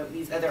 you know,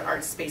 these other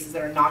art spaces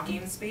that are not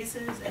game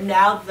spaces, and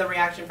now the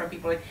reaction from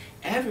people like,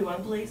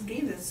 everyone plays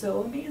games, it's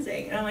so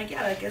amazing, and I'm like,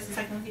 yeah, I guess it's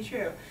technically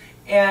true.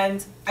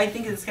 And I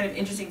think it's kind of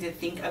interesting to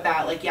think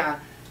about, like, yeah,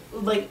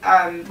 like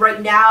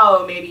right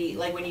now maybe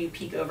like when you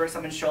peek over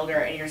someone's shoulder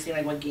and you're seeing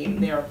like what game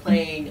they are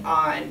playing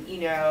on,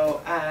 you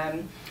know,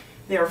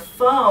 their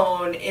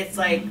phone, it's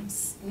like,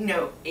 you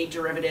know, a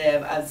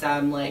derivative of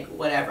some like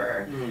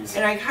whatever.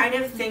 And I kind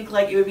of think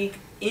like it would be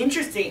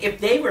interesting if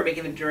they were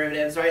making the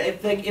derivatives, right?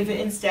 If like if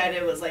instead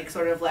it was like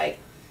sort of like,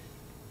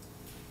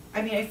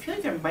 I mean, I feel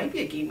like there might be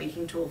a game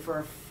making tool for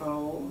a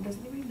phone. Does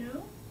anybody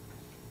know?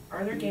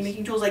 Are there game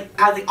making tools like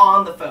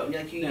on the phone?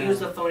 Like you use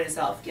the phone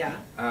itself? Yeah.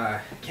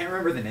 Can't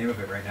remember the name of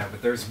it right now,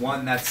 but there's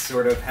one that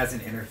sort of has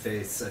an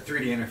interface, a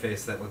 3D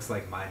interface that looks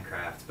like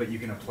Minecraft, but you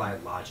can apply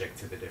logic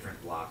to the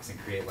different blocks and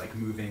create like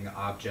moving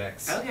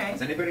objects. Okay.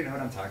 Does anybody know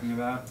what I'm talking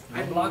about?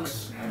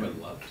 Roblox? I would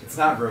love to. It's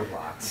not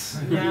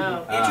Roblox.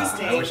 No.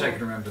 Interesting. I wish I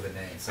could remember the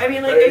name. Sorry, I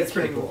mean, like, it's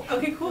pretty cool.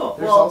 Okay, cool.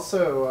 There's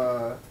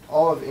also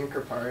all of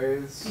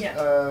Incapare's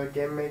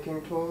game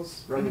making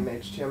tools run in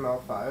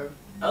HTML5.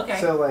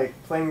 Okay. So like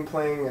playing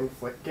and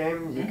flick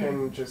game, you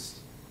can just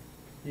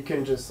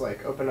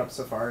like open up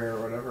Safari or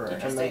whatever,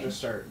 and then just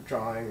start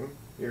drawing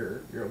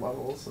your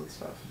levels and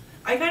stuff.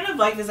 I kind of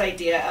like this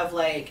idea of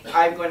like,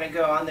 I'm going to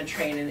go on the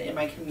train and in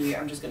my commute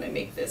I'm just going to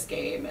make this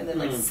game and then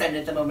like send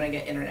it the moment I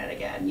get internet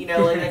again. You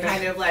know, like I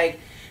kind of like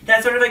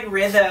that sort of like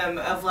rhythm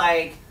of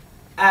like,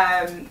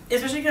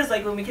 especially because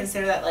like when we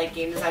consider that like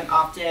game design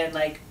often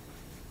like,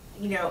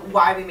 you know,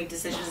 why we make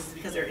decisions is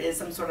because there is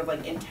some sort of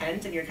like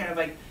intent, and you're kind of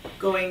like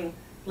going,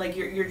 like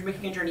you're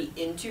making a journey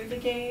into the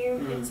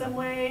game in some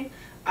way,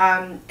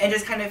 and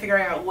just kind of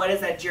figuring out what is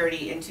that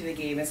journey into the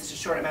game in such a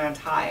short amount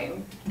of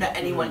time that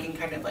anyone can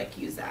kind of like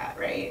use that,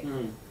 right?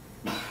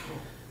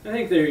 I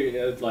think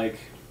they're like,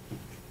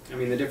 I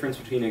mean, the difference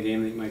between a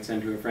game that you might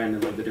send to a friend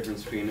and like the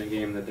difference between a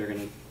game that they're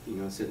gonna, you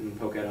know, sit and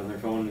poke at on their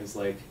phone is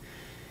like,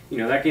 you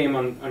know, that game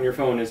on your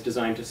phone is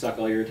designed to suck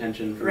all your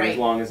attention for as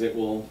long as it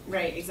will,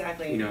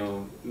 exactly, you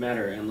know,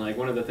 matter. And like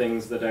one of the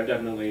things that I've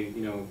definitely,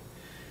 you know,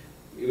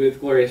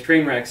 with Glorious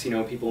Trainwrecks, you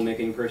know, people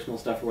making personal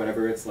stuff or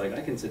whatever, it's like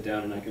I can sit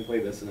down and I can play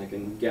this and I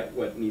can get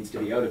what needs to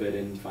be out of it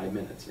in 5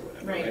 minutes or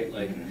whatever, right?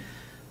 Like,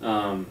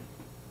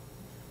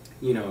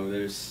 you know,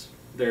 there's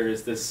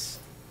this,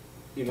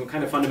 you know,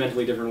 kind of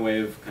fundamentally different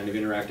way of kind of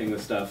interacting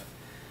with stuff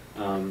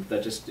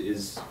that just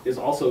is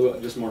also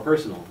just more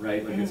personal,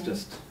 right? Like it's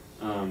just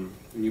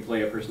when you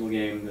play a personal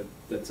game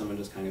that someone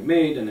just kind of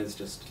made and it's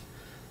just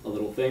a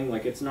little thing,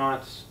 like it's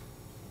not,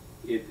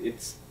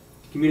 it's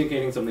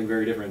communicating something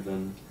very different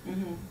than,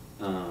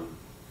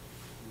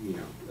 you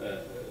know,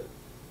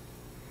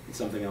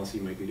 something else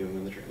you might be doing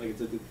on the train. Like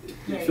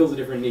it fills a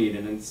different need,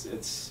 and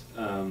it's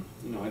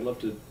you know, I'd love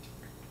to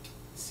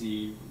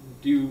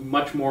do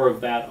much more of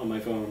that on my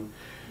phone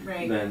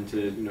than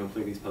to, you know,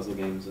 play these puzzle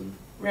games and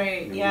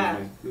you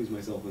know, lose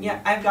myself in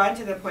them. I've gotten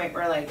to the point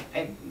where like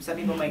some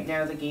people might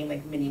know the game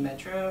like Mini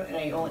Metro, and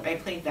I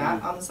played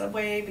that on the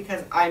subway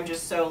because I'm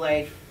just so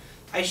like,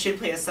 I should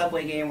play a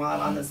subway game while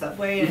I'm on the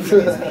subway, and it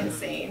drives me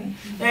insane.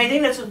 And I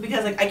think that's just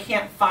because like I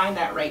can't find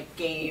that right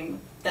game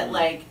that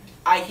like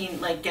I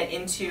can like get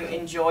into,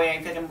 enjoy. I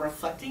feel like I'm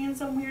reflecting in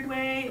some weird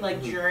way,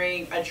 like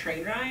during a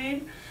train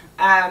ride.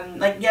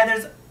 Like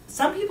there's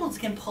some people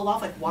can pull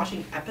off like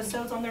watching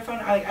episodes on their phone.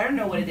 I don't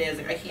know what it is.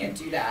 Like I can't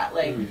do that.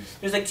 Like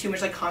there's like too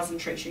much like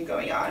concentration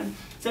going on.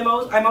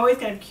 So I'm always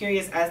kind of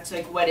curious as to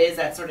like what is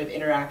that sort of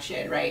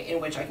interaction, right?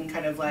 In which I can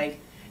kind of like,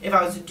 if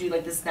I was to do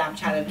like the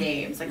Snapchat of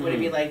games, like would it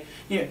be like,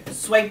 you know,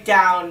 swipe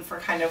down for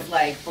kind of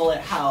like bullet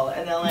hell,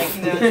 and then like,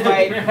 you know,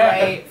 swipe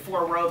right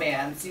for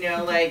romance, you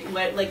know, like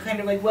what, like kind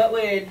of like what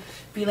would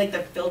be like the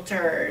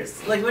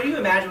filters? Like what do you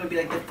imagine would be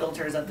like the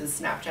filters of this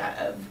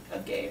Snapchat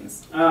of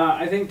games?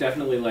 I think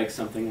definitely like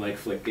something like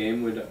Flick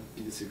Game would,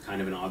 this is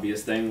kind of an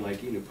obvious thing,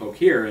 like, you know, poke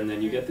here and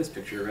then you get this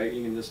picture, right?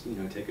 You can just, you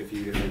know, take a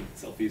few different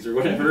selfies or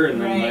whatever,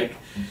 and then like,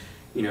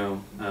 you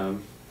know,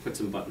 put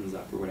some buttons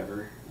up or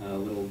whatever, a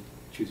little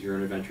choose your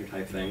own adventure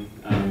type thing.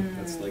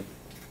 That's like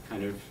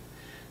kind of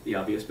the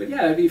obvious, but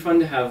yeah, it'd be fun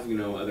to have, you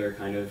know, other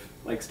kind of,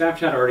 like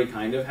Snapchat already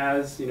kind of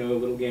has, you know,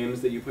 little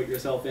games that you put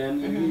yourself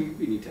in, and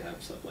we need to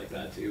have stuff like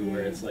that too,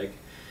 where it's like,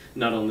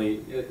 not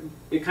only,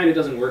 it kind of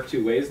doesn't work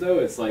two ways though,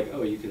 it's like,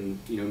 oh, you can,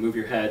 you know, move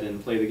your head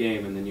and play the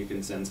game, and then you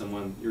can send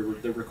someone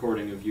the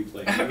recording of you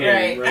playing the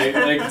game, right?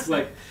 Like, it's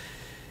like,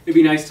 it'd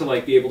be nice to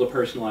like be able to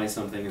personalize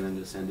something and then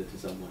just send it to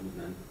someone,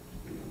 and then,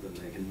 you know, then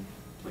they can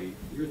play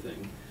your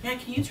thing. Yeah,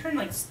 can you turn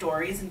like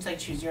stories into like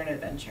choose your own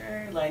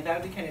adventure? Like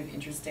that would be kind of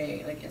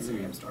interesting, like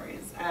Instagram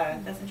stories.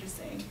 That's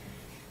interesting.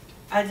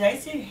 Did I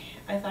see?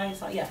 I thought I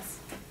saw a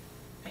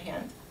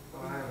hand.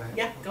 Oh, I have a hand.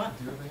 Yeah, go on.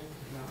 Do you have a hand?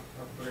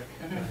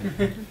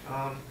 No. Okay.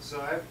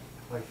 So I have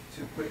like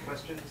two quick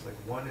questions. Like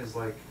one is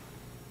like,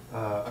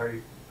 are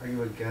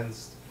you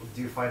against?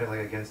 Do you find it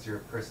like against your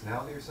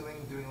personality or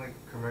something doing like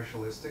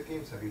commercialistic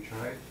games? Have you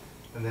tried?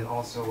 And then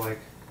also like,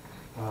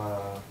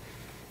 are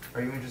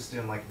you interested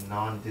in like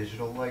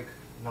non-digital, like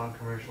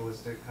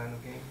non-commercialistic kind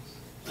of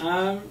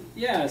games?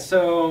 Yeah,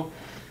 so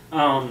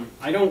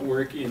I don't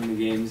work in the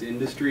games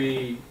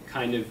industry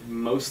kind of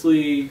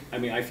mostly, I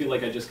mean, I feel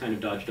like I just kind of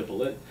dodged a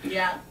bullet.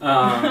 Yeah.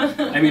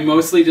 I mean,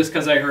 mostly just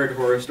because I heard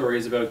horror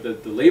stories about the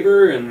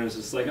labor, and I was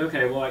just like,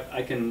 okay, well,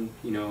 I can,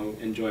 you know,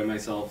 enjoy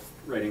myself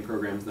writing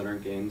programs that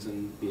aren't games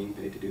and being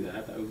paid to do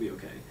that. That would be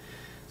okay.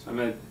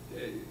 So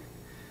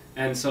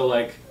and so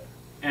like,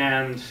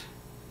 and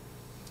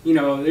you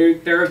know,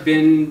 there have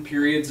been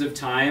periods of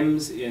time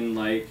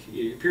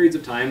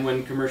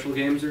when commercial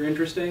games are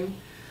interesting.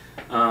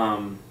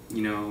 You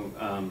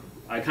know,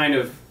 I kind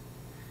of,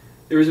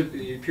 there was a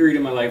period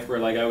in my life where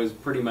like I was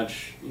pretty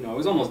much, you know, I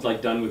was almost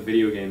like done with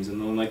video games,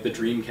 and then like the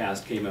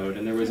Dreamcast came out,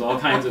 and there was all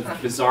kinds of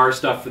bizarre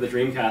stuff for the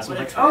Dreamcast. I'm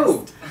like,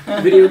 oh,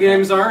 video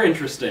games are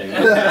interesting. You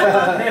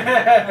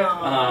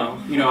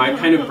know, I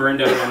kind of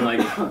burned out on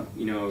like,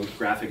 you know,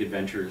 graphic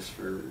adventures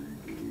for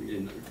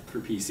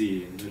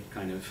PC, and it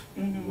kind of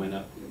went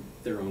up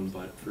their own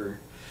butt for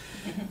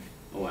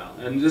a while.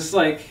 And just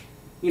like,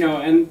 you know,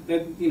 and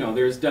you know,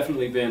 there's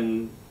definitely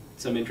been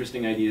some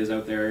interesting ideas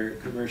out there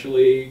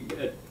commercially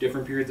at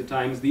different periods of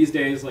times. These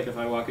days, like if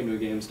I walk into a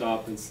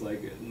GameStop, it's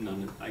like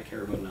I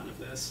care about none of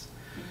this.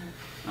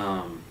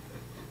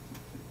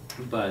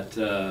 But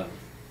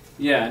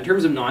yeah, in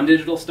terms of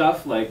non-digital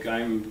stuff, like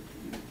I'm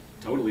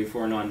totally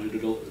for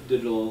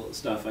digital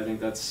stuff. I think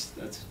that's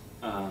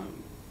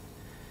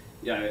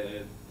yeah.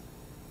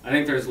 I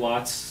think there's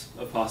lots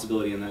of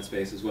possibility in that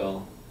space as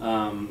well.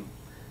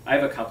 I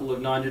have a couple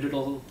of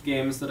non-digital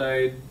games that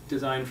I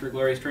designed for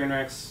Glorious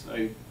Trainwrecks.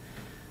 I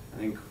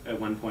think at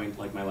one point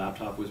like my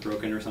laptop was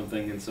broken or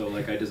something, and so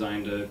like I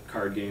designed a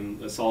card game,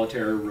 a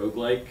solitaire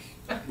roguelike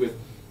with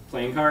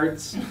playing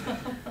cards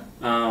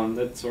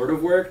that sort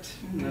of worked,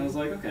 and I was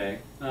like, okay,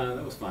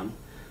 that was fun.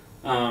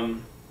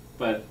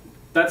 But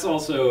that's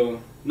also,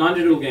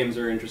 non-digital games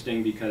are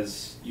interesting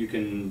because you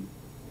can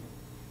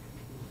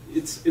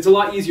it's a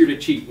lot easier to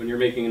cheat when you're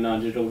making a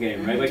non-digital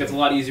game, right? Like it's a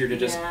lot easier to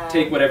just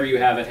take whatever you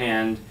have at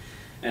hand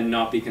and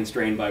not be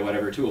constrained by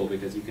whatever tool,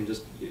 because you can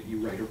just you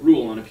write a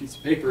rule on a piece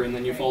of paper and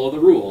then you follow the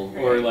rule,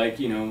 or like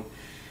you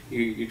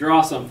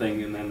draw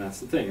something and then that's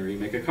the thing, or you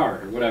make a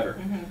card or whatever.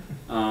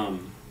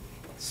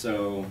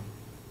 So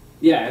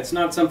yeah, it's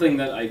not something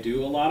that I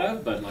do a lot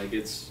of, but like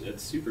it's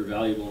super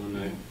valuable,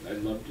 and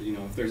I'd love to,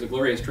 if there's a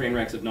glorious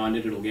Trainwrecks of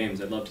non-digital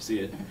games, I'd love to see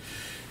it.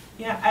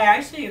 Yeah, I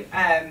actually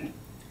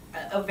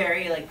a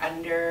very like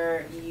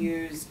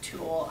underused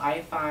tool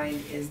I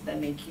find is the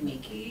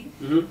Makey.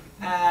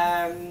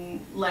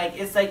 Like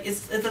it's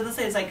let's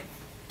say it's like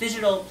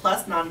digital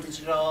plus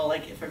non-digital,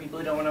 like for people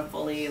who don't want to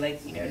fully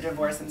like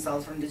divorce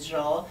themselves from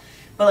digital.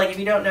 But like if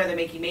you don't know the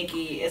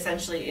Makey,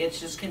 essentially it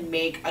just can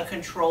make a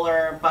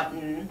controller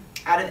button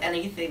out of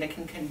anything that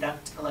can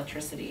conduct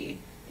electricity,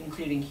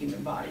 including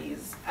human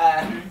bodies.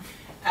 And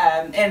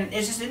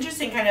it's just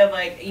interesting, kind of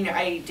like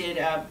I did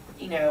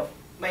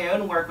my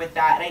own work with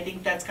that, and I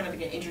think that's kind of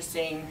like an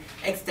interesting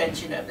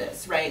extension of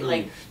this, right?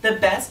 Like the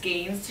best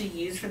games to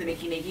use for the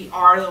Makey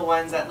are the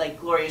ones that like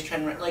glorious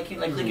trend like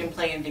click and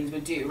play and things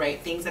would do, right?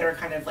 Things that are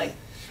kind of like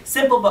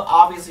simple but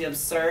obviously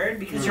absurd,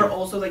 because you're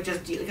also like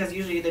because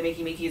usually the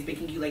Makey is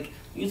making you like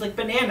use like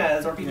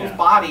bananas or people's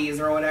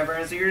bodies or whatever,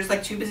 and so you're just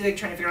like too busy like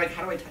trying to figure out like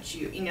how do I touch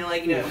you,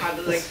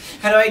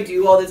 how do I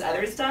do all this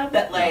other stuff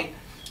that like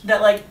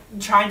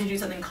trying to do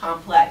something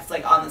complex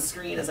like on the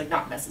screen is like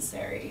not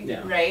necessary,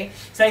 right?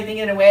 So I think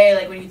in a way,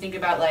 like when you think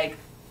about like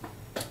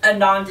a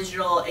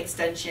non-digital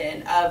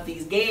extension of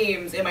these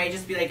games, it might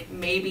just be like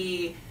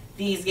maybe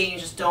these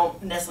games just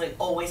don't necessarily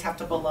always have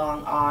to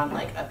belong on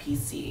like a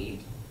PC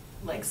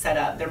like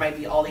setup. There might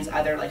be all these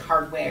other like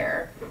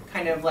hardware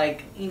kind of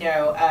like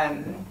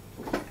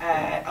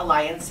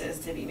alliances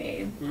to be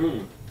made.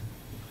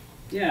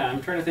 Yeah,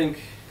 I'm trying to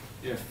think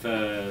if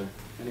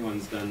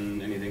anyone's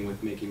done anything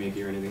with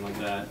Makey or anything like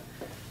that.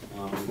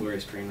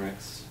 Glorious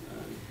Trainwrecks.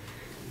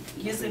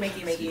 Usually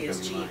Makey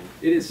is cheap.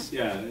 It is,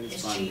 yeah,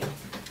 it's fun. Cheap.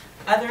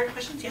 Other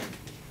questions? Yeah.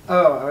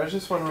 Oh, I was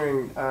just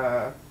wondering,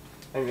 I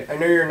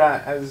know you're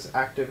not as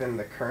active in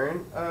the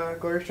current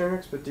Glorious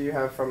Trainwrecks, but do you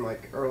have from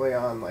like early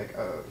on like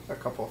a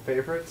couple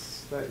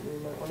favorites that you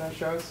might want to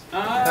show us?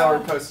 That were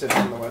posted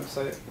on the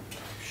website.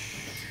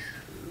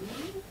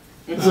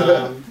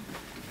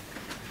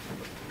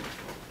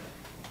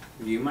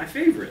 View my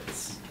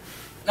favorites.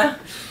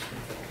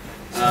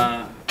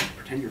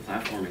 Pretend Your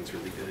Platforming's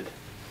really good.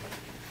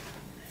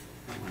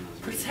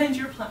 Pretend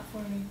You're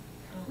Platforming.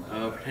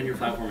 Oh, Pretend Your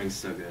Platforming's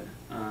so good.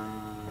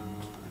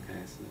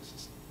 Okay, so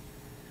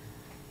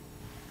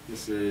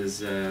this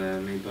is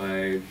made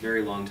by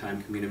very long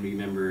time community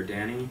member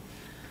Danny.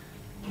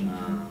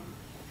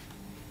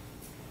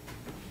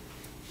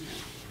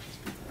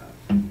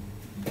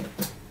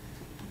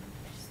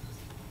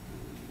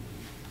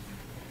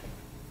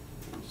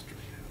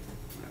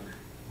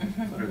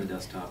 Or the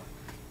desktop.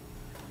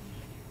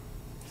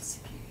 So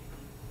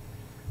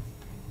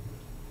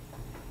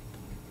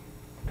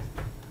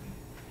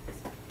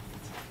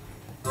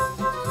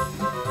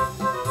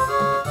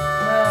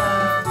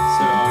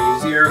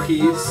use the arrow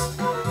keys,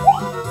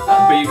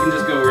 but you can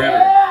just go wherever.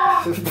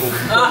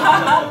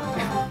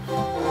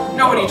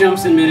 Nobody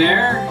jumps in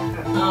midair.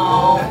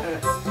 Oh.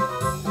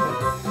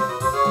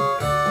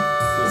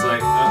 So it's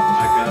like, oh,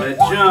 I gotta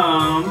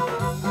jump.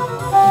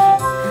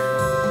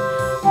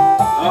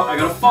 Oh, I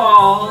gotta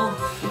fall.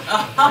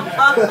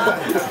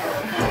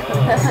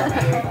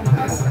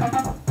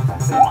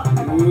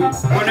 Ooh,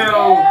 oh no!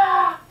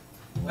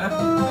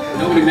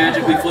 Nobody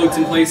magically floats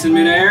in place in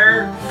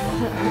midair.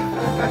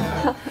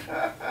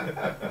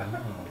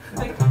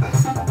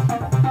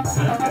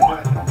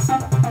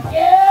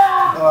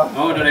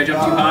 Oh, did I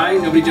jump too high?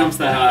 Nobody jumps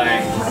that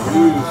high.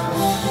 Ooh.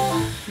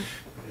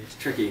 It's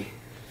tricky.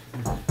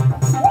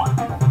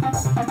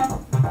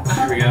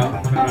 Here we go.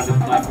 Going onto the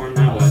platform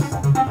now. What?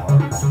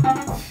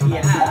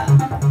 Yeah.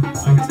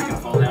 I guess I can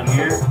fall down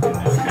here.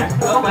 Okay.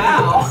 Oh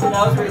wow,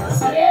 that was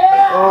realistic.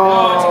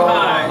 Oh, too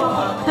high.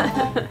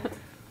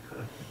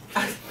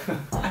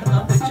 I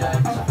love the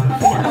judge.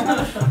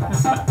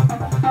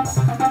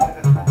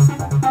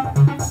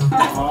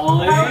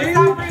 Falling. How is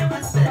that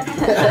realistic?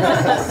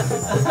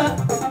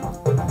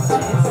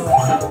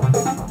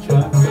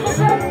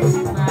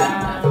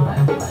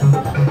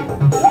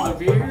 Up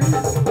here.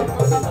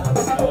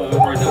 Oh,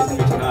 or that was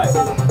gonna be too high.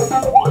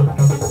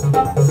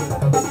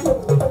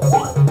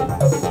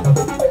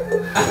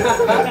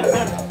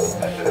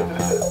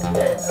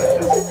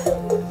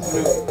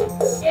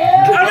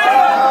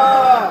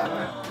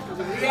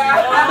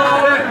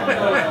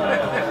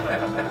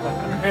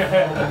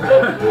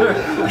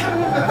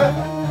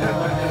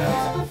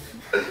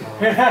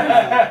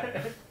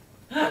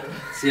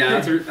 So yeah,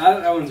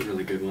 that one's a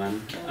really good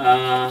one.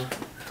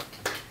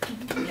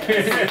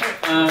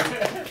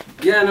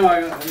 Yeah, no,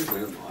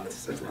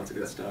 there's lots of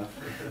good stuff.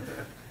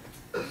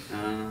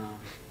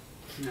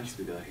 What else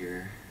we got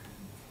here?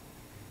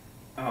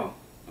 Oh,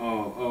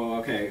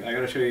 okay. I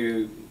gotta show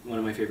you one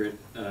of my favorite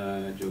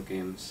joke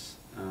games.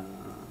 Where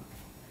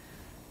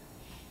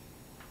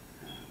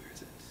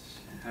is it?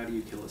 How do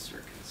you kill a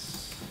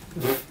circus?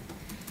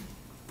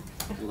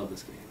 I love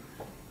this game.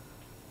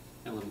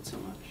 I love it so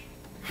much.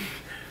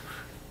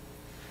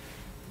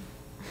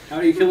 How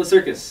do you kill a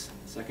circus?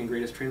 Second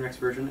greatest Trainwrecks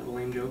version of a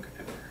lame joke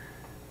ever.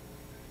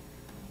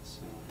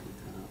 So,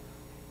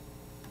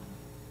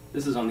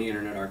 this is on the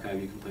Internet Archive.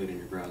 You can play it in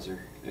your browser.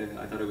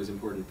 I thought it was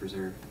important to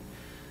preserve.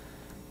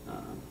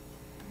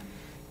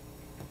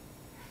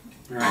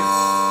 Alright, so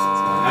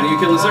how do you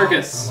kill a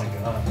circus? Oh my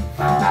god.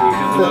 So you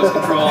hit the mouse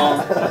control,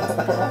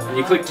 and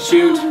you click to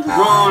shoot.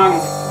 Wrong!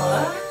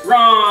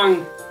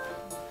 Wrong!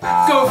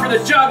 Go for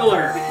the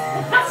juggler!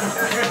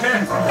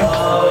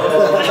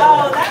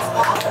 Oh, that's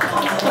awful.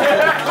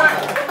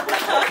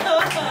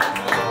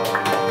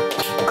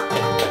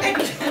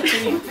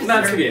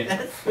 That's the game.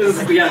 This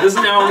is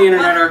now on the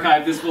Internet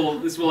Archive. This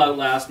will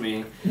outlast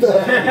me.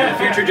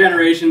 Future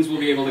generations will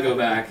be able to go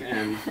back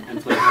and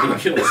play How Do You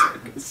Kill a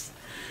Circus.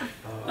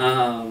 What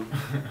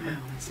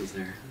else is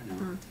there? I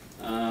don't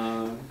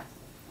know.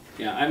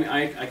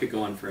 Yeah, I could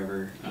go on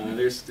forever.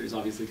 There's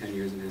obviously 10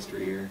 years of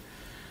history here.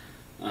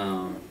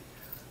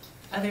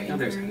 Other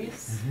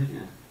inquiries?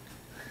 Yeah.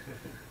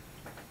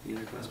 Any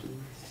other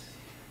questions?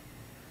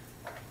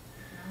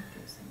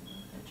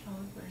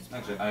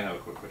 Actually, I have a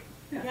quick question.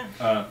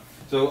 Yeah.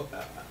 So,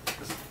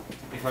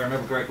 if I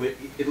remember correctly,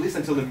 at least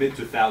until the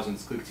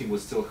mid-2000s, ClickTeam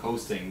was still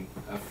hosting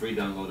a free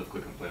download of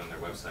Click and Play on their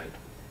website.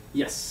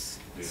 Yes.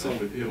 Do you So, know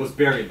if it was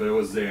buried, but it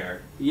was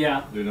there.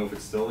 yeah. Do you know if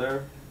it's still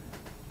there?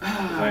 'Cause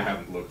I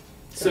haven't looked.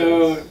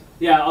 So,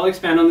 yeah, I'll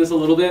expand on this a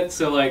little bit.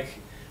 So, like,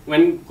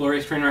 when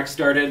Glorious Trainwrecks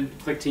started,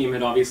 ClickTeam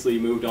had obviously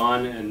moved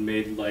on and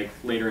made, like,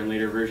 later and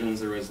later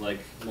versions. There was, like,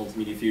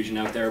 Multimedia Fusion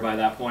out there by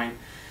that point.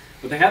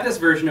 But they had this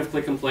version of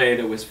Click and Play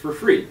that was for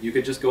free. You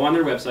could just go on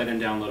their website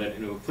and download it,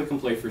 and it would Click and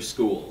Play for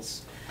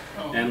schools.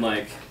 Oh. And,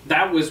 like,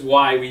 that was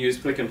why we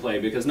used Click and Play,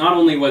 because not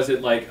only was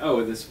it, like,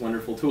 oh, this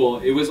wonderful tool,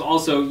 it was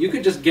also, you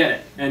could just get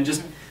it, and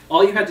just,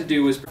 all you had to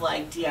do was...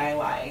 Like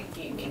DIY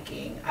game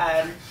making.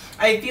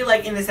 I feel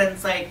like in the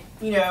sense like,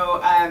 you know,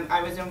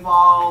 I was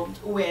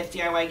involved with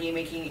DIY game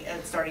making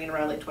starting in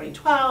around like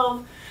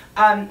 2012.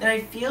 And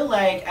I feel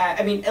like,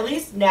 I mean, at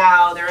least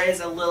now there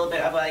is a little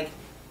bit of like,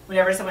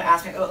 whenever someone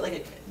asks me, oh,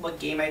 like what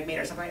game I've made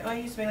or something, like, oh, I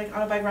used to make like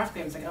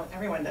autobiographical games. Like, oh,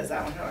 everyone does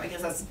that one. Oh, I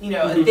guess that's, you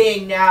know, a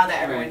thing now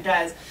that everyone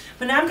does.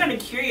 But now I'm kind of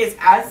curious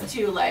as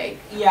to like,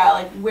 yeah,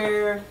 like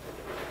where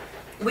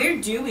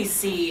do we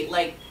see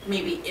like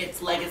maybe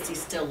its legacy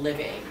still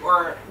living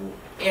or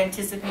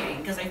anticipating?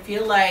 Because I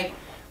feel like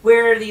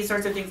where these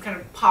sorts of things kind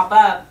of pop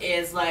up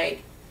is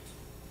like,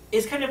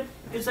 it's kind of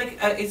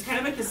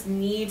like this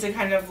need to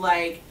kind of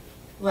like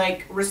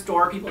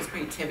restore people's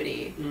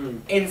creativity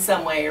in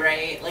some way,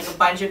 right? Like a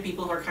bunch of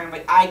people who are kind of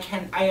like, I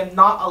am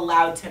not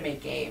allowed to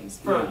make games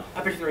for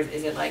a particular reason.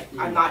 Is it like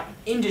I'm not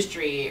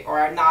industry, or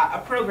I'm not a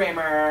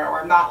programmer,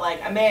 or I'm not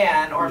like a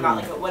man, or I'm not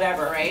like a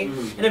whatever, right?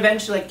 And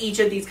eventually like each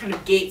of these kind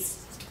of gates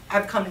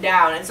have come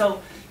down, and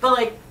so, but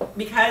like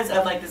because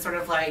of like this sort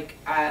of like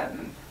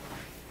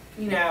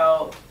you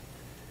know,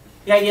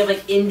 the idea of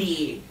like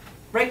indie,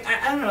 right?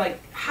 I don't know, like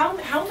how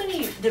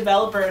many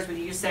developers would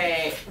you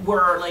say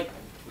were like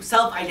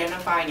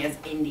self-identifying as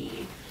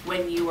indie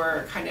when you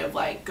were kind of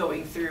like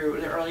going through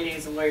the early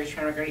days of Glorious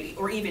Trainwrecks,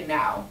 or even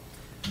now?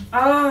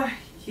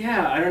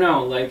 Yeah, I don't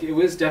know. Like, it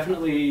was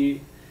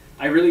definitely,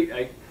 I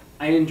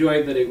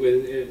enjoyed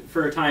that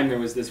for a time there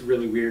was this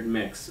really weird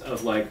mix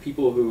of like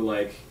people who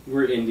like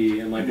were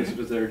indie and like this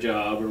was their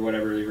job or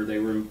whatever, they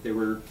were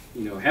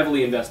you know,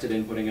 heavily invested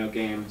in putting out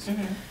games,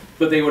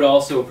 but they would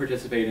also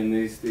participate in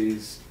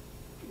these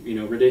you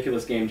know,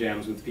 ridiculous game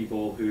jams with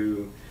people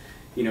who,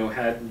 you know,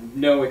 had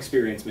no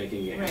experience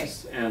making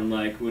games, and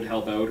like would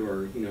help out,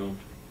 or you know,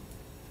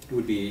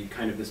 would be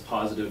kind of this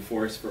positive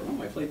force for,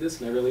 oh, I played this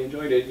and I really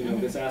enjoyed it, you know,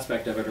 this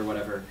aspect of it or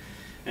whatever,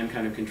 and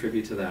kind of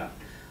contribute to that.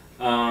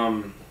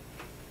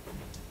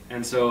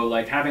 And so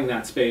like having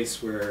that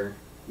space where,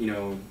 you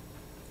know,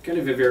 kind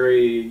of a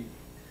very,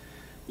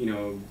 you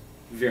know,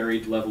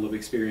 varied level of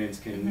experience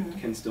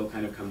can still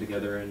kind of come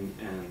together and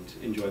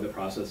enjoy the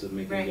process of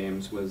making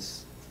games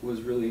was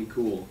really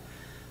cool.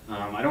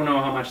 I don't know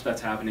how much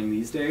that's happening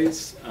these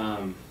days,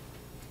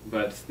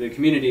 but the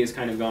community has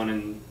kind of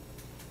gone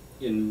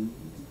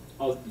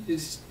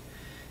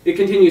it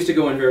continues to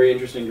go in very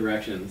interesting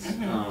directions,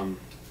 and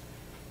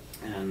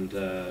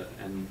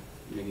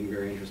making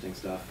very interesting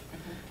stuff.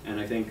 And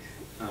I think,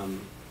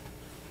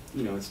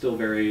 you know, it's still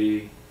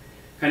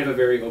kind of a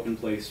very open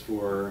place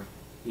for,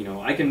 you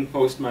know, I can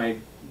post my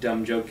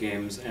dumb joke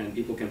games and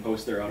people can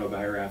post their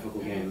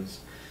autobiographical games,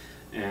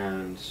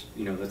 and,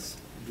 you know, that's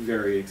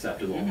very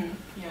acceptable,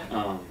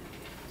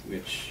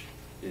 which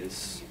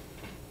is,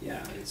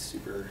 yeah, it's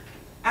super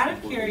Out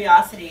of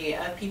curiosity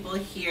of people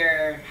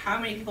here, how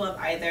many people have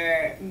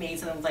either made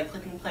something like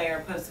Click and Play or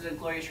posted a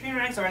Glorious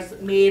Trainwrecks, or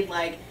has made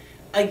like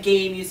a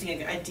game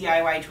using a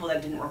DIY tool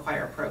that didn't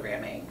require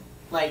programming,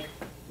 like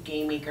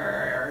Game Maker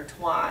or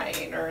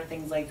Twine or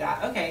things like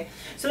that? Okay,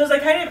 so it's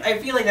like kind of, I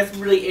feel like that's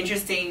really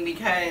interesting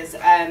because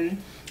I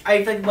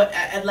feel like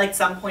at like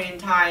some point in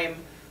time,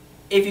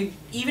 even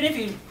if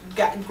you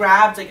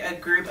grabbed like a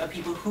group of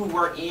people who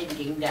were in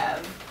game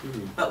dev,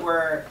 but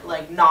were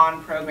like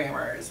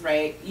non-programmers,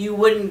 right? You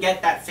wouldn't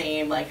get that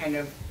same like kind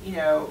of, you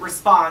know,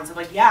 response of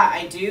like, yeah,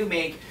 I do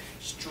make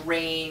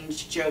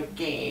strange joke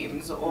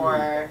games,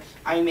 or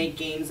I make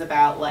games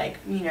about like,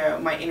 you know,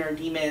 my inner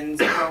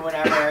demons or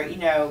whatever, you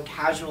know,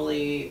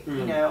 casually,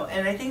 you know.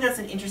 And I think that's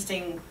an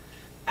interesting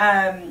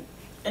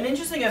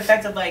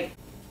effect of like,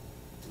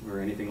 or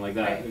anything like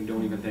that. Right. I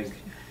don't even think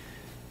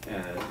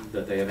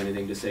that they have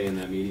anything to say in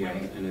that medium,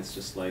 Right. and it's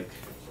just like,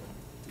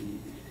 I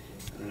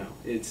don't know.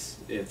 It's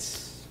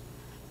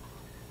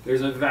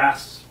there's a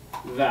vast,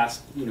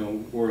 you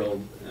know,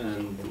 world,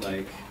 and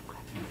like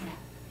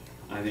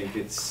I think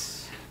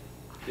it's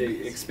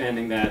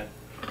expanding that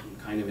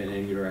kind of in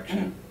any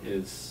direction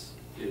is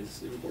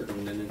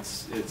important, and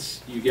it's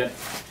you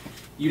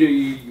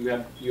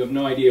have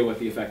no idea what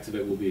the effects of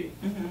it will be.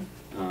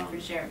 for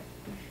sure.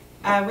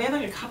 We have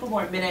like a couple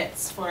more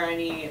minutes for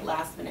any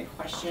last minute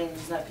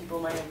questions that people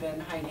might have been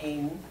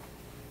hiding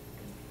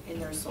in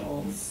their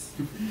souls.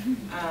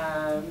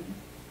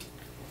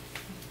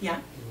 Yeah,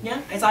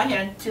 I saw a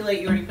hand. Too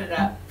late, you already put it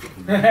up.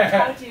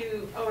 How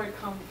to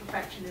overcome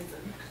perfectionism?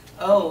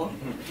 Oh,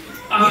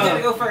 you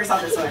gotta go first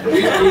on this one.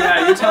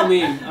 Yeah, you tell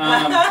me.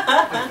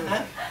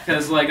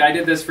 Because like I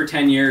did this for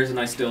 10 years and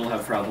I still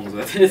have problems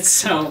with it.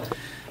 So,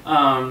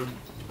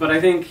 but I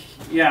think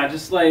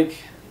just like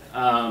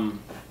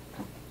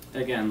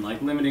again,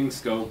 like limiting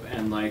scope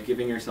and like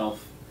giving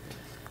yourself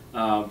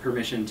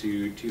permission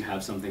to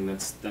have something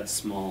that's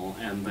small,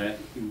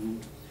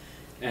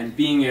 and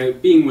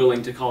being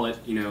willing to call it,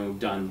 you know,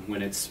 done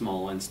when it's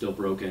small and still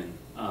broken.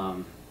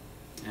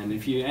 And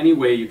if you any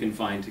way you can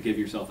find to give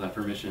yourself that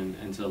permission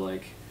and to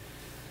like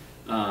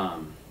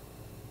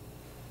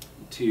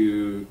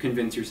to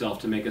convince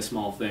yourself to make a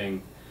small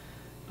thing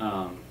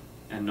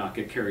and not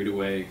get carried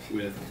away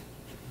with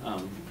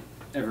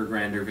ever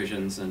grander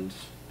visions and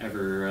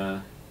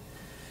ever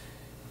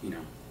you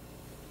know,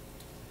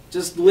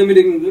 just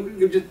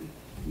limiting.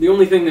 The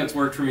only thing that's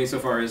worked for me so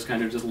far is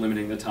kind of just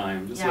limiting the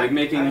time. Just like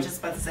making, I was just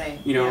about to say,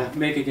 you know,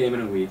 make a game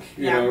in a week,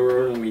 you know,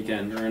 or in a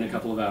weekend, or in a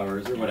couple of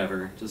hours, or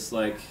whatever. Just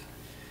like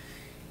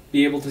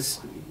be able to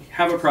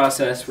have a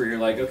process where you're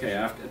like, okay,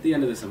 at the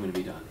end of this, I'm going to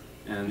be done,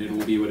 and it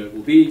will be what it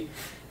will be.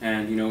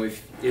 And you know,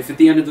 if at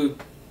the end of the,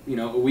 you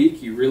know, a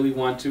week you really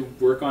want to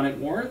work on it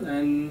more,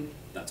 then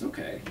that's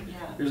okay.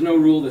 Yeah. There's no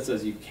rule that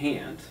says you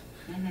can't.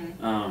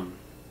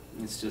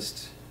 It's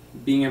just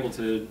being able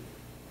to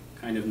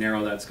kind of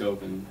narrow that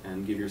scope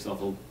and give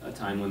yourself a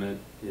time limit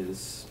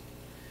is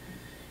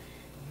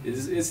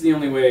the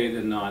only way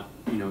to not,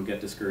 you know,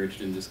 get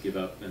discouraged and just give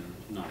up and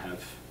not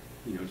have,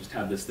 you know, just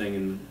have this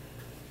thing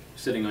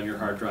sitting on your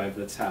hard drive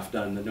that's half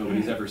done that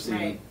nobody's ever seen.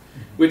 Right.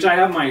 Which I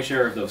have my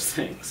share of those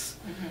things.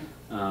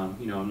 You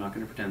know, I'm not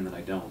going to pretend that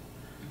I don't.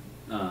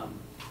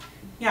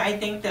 Yeah, I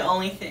think the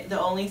only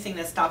thing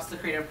that stops the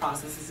creative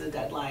process is a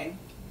deadline.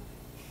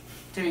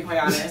 To be quite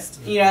honest,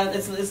 you know,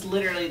 it's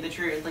literally the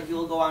truth. Like, you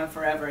will go on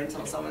forever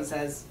until someone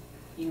says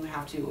you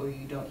have to or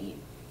you don't eat,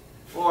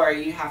 or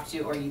you have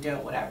to or you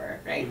don't, whatever,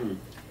 right?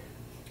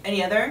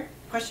 Any other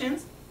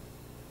questions?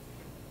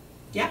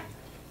 Yeah.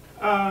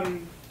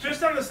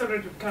 Just on the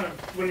subject of kind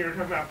of when you were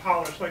talking about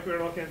polish, like we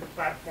were looking at the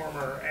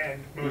platformer,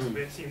 and most of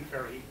it seemed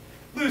very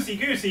loosey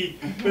goosey,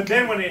 but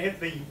then when it hit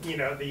the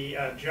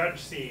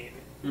judge scene,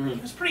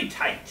 it was pretty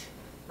tight,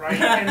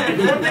 right? And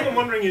one thing I'm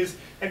wondering is,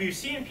 have you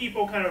seen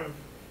people kind of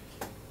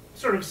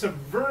sort of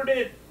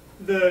subverted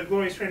the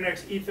Glorious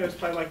Trainwrecks ethos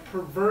by like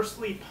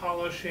perversely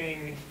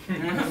polishing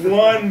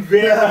one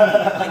very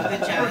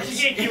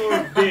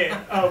particular bit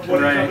of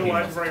what is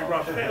otherwise very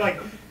rough,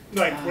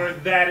 like where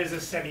that is a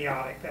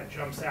semiotic that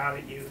jumps out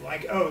at you,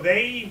 like, oh,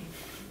 they,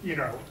 you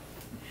know.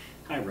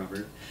 Hi,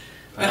 Robert.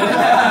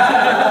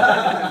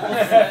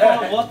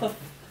 What the?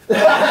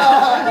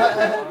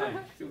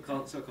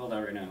 So called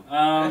out right now.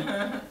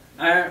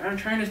 I'm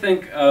trying to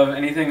think of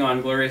anything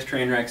on Glorious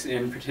Trainwrecks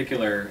in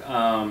particular,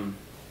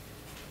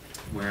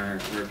 where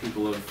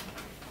people have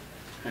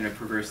kind of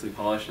perversely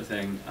polished a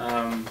thing.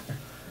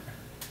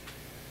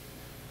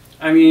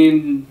 I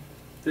mean,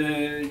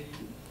 the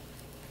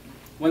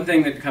one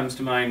thing that comes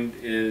to mind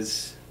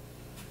is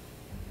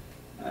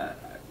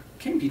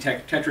KMP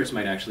Tetris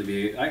might actually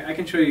be. I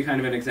can show you kind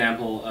of an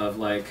example of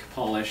like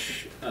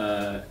polish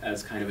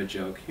as kind of a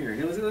joke. Here,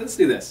 let's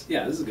do this.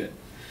 Yeah, this is good.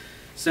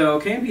 So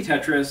KMP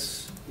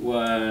Tetris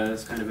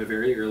was kind of a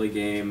very early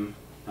game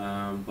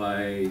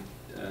by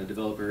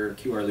developer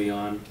QR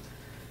Leon,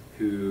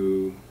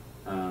 who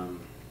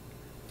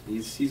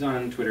he's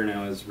on Twitter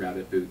now as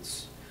Rabbit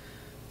Boots.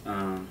 Where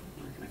can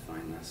I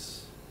find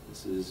this?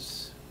 This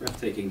is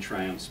Breathtaking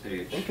Triumphs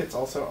page. I think it's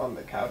also on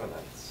the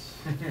cabinets.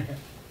 I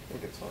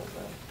think it's one of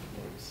the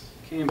names.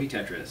 KMP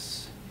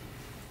Tetris.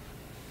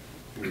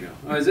 Here we go.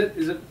 Oh, is it?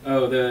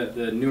 Oh,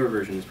 the newer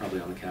version is probably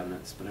on the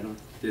cabinets, but I don't.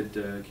 Did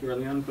QR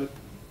Leon put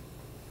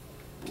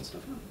old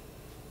stuff on?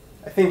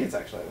 I think it's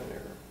actually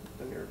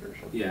the newer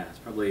version. Yeah, it's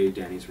probably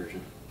Danny's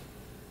version,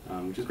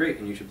 which is great,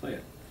 and you should play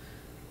it.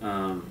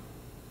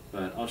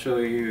 But I'll show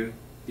you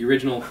the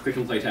original click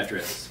and play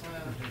Tetris.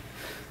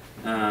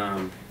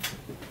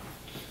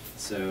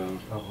 So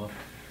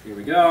here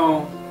we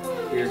go.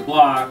 Here's a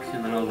block,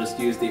 and then I'll just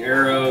use the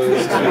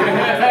arrows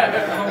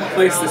to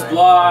place this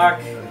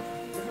block.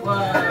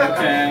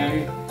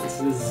 Okay,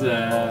 this is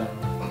and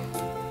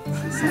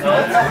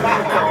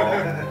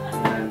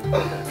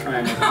try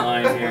and make a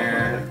line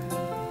here.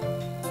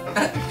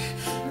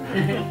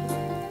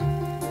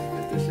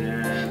 Put this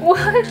in.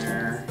 What?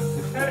 There.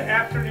 Is that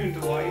afternoon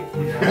delight?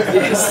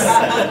 Yes.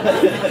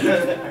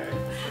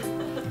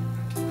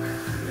 Can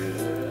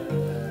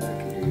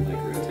you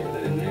like rotate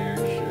that in there?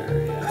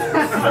 Sure,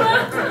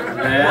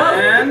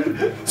 yeah. And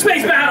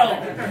space battle!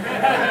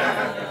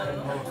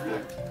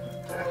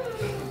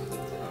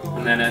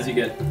 And then as you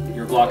get,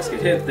 your blocks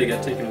get hit, they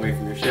get taken away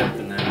from your ship,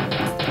 and then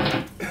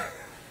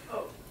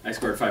I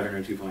scored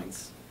 502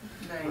 points.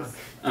 Nice.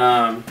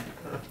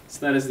 So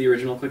that is the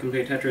original Click and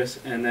Pay Tetris,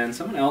 and then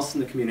someone else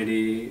in the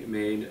community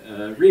made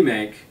a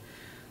remake,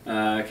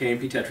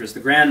 K&P Tetris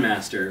the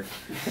Grandmaster,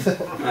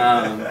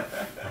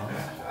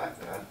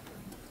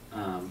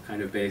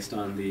 kind of based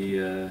on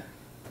the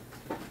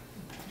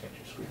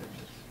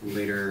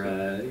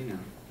later, you know,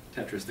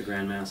 Tetris the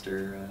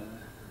Grandmaster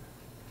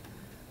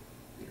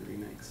later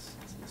remakes.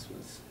 So this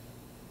was.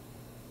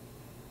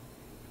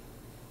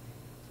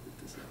 Let's put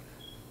this up.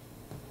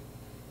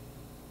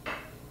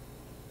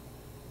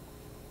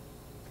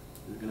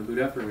 Is it going to boot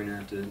up, or are we going to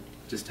have to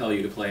just tell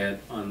you to play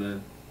it on the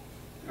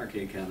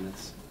arcade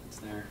cabinets? It's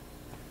there.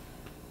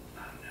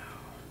 Oh no.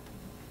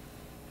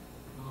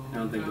 I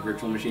don't think the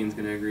virtual machine's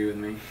going to agree with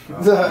me.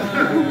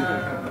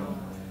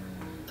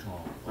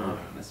 Oh,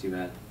 that's too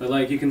bad. But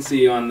like you can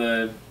see on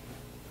the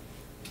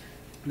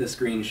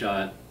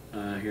screenshot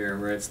here,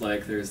 where it's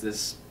like there's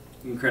this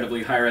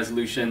incredibly high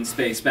resolution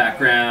space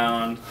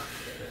background,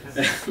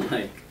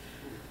 like,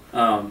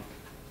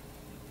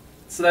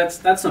 so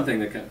that's something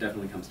that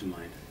definitely comes to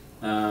mind.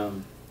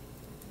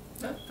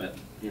 But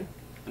yeah,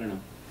 I don't know.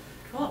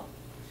 Cool.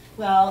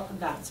 Well,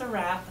 that's a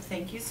wrap.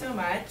 Thank you so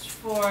much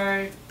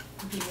for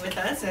being with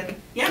us, and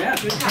yeah.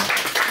 Good talk.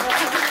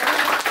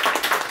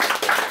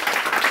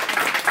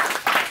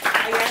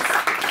 I guess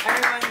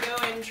everyone go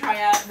and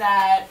try out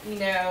that, you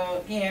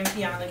know,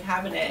 KMP on the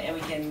cabinet, and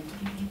we can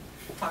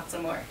talk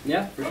some more.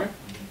 Yeah, for sure.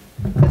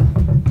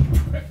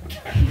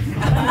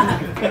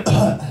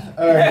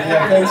 All right,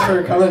 yeah, thanks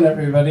for coming,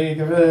 everybody.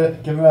 Give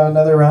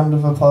another round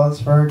of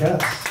applause for our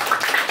guests.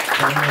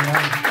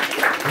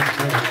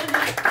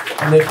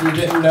 And if you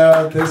didn't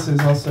know, this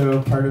is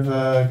also part of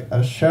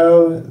a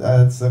show.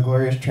 It's the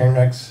Glorious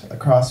Trainwrecks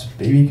Across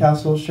Baby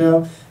Castle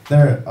show.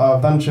 There are a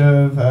bunch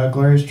of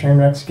Glorious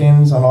Trainwrecks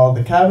games on all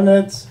the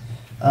cabinets.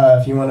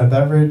 If you want a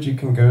beverage, you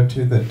can go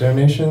to the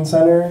donation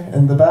center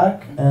in the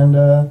back. And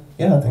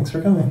yeah, thanks for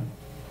coming.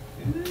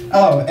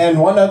 Oh, and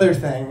one other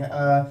thing.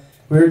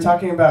 We were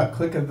talking about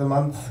Click of the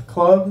Month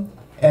Club.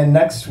 And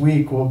next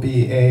week will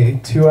be a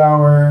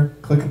 2-hour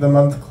Click of the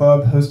Month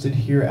Club hosted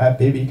here at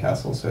Baby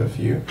Castle. So if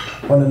you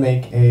want to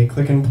make a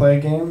click and play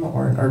game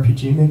or an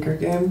RPG Maker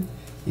game,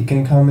 you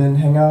can come and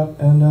hang out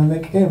and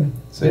make a game.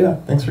 So yeah,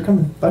 thanks for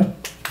coming. Bye.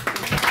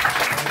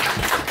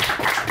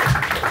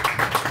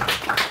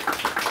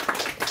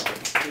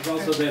 There's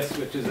also this,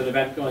 which is an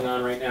event going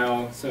on right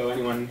now. So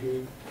anyone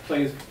who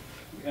plays,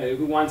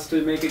 who wants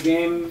to make a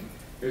game,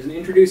 there's an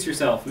introduce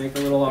yourself, make a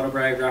little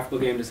autobiographical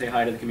game to say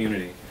hi to the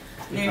community.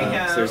 There you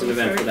go. So there's an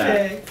event for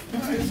that.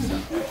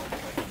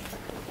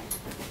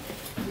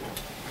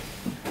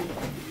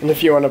 And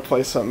if you want to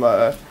play some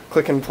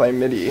click and play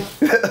MIDI,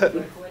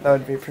 that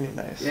would be pretty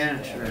nice.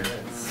 Yeah, sure.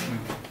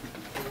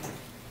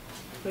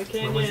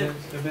 Canyon.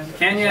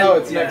 Canyon? Oh,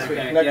 it's next week.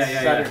 Okay. Next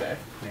Yeah. Saturday.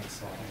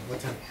 Next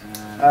what time?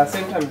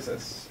 Same time as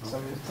this.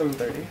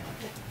 7:30.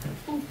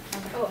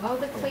 Oh, all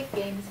the click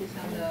games is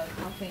on the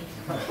cafe.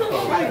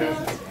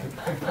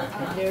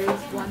 There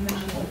is one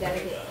machine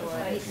dedicated for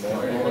it.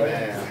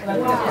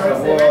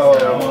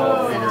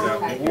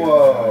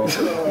 Whoa.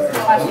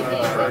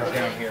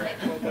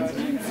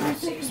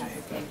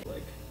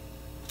 Like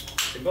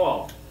the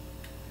golf.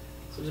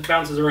 So it just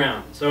bounces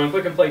around. So in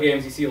click and play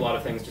games, you see a lot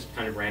of things just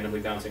kind of randomly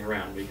bouncing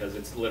around because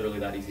it's literally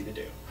that easy to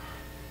do.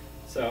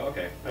 So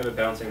okay, I have a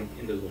bouncing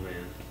invisible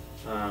man.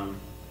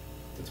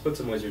 Let's put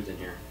some wizards in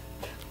here.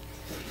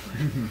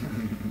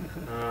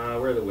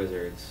 Where are the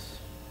wizards?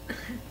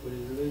 What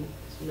is it?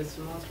 Myths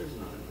and Monsters?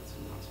 Not in Myths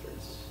and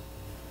Monsters.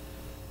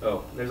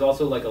 Oh, there's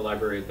also like a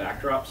library of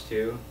backdrops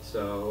too.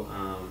 So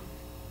I'm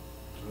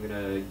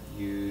gonna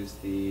use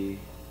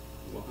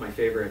my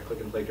favorite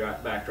click and play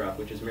backdrop,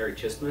 which is Merry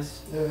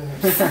Christmas.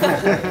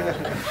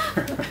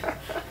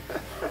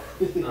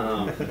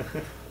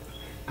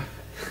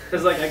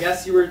 Because like I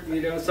guess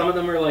some of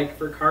them are like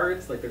for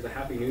cards. Like there's a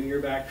Happy New Year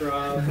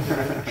backdrop,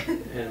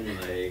 and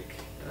like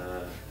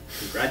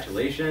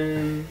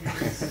congratulations.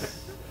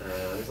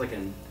 There's like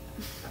a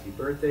happy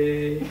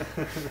birthday. So,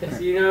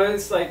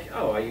 it's like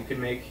you could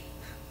make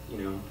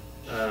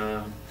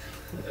a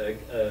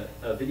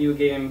video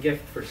game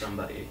gift for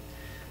somebody.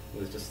 It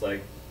was just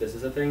like this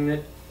is a thing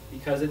that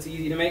because it's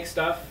easy to make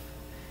stuff.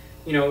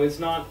 It's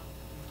not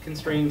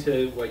constrained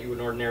to what you would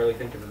ordinarily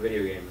think of a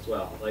video game as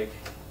well. Like,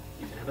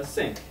 you can have a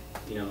sink,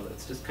 you know,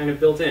 that's just kind of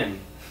built in,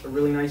 a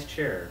really nice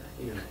chair,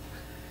 you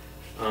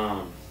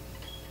know.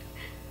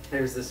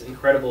 There's this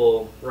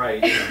incredible,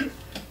 right, you know,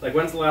 like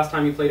when's the last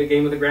time you played a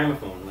game with a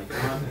gramophone? Like,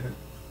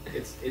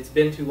 it's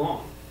been too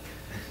long.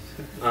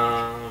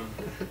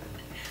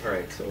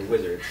 Alright, so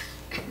wizards.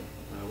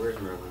 Where's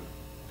Merlin?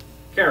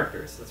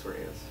 Characters, that's where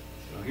he is.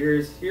 So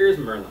here's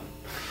Merlin.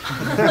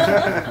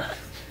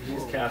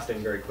 He's casting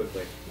very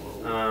quickly.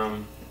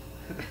 I'm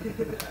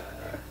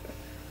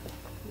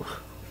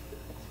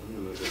gonna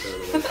move this out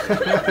of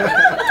the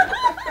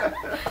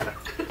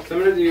way. So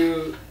I'm gonna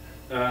do.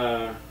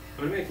 I'm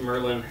gonna make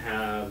Merlin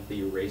have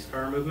the race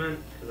car movement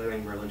because I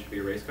think Merlin should be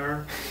a race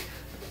car.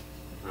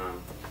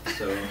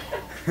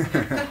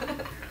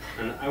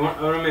 And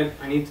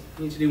I need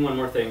to do one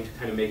more thing to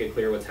kind of make it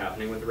clear what's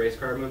happening with the race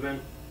car movement.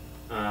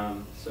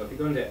 So if you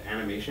go into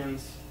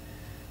animations,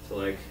 so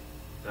like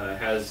it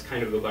has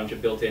kind of a bunch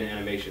of built-in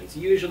animations.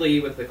 Usually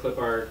with the clip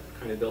art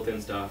kind of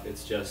built-in stuff,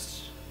 it's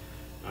just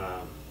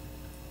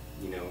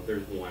you know,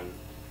 there's one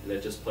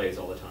that just plays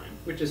all the time,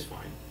 which is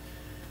fine.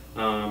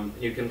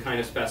 You can kind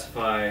of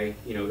specify,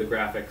 you know, the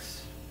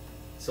graphics.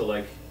 So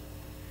like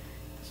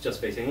it's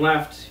just facing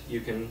left. You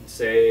can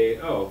say,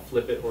 oh,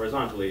 flip it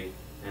horizontally,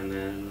 and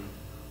then,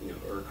 you know,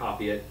 or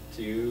copy it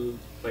to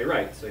play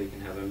right. So you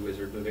can have a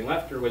wizard moving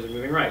left or a wizard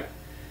moving right.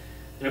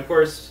 And of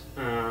course,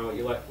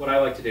 what I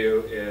like to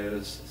do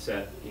is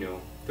set, you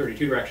know,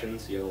 32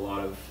 directions. So you have a lot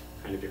of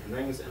kind of different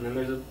things. And then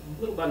there's a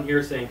little button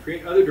here saying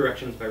create other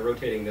directions by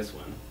rotating this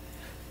one.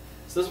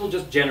 So this will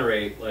just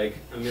generate like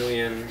a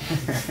million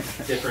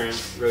different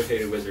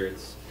rotated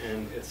wizards.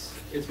 And it's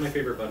my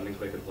favorite button in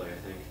Click and Play, I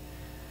think.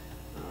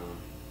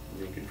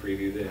 You can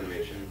preview the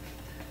animation.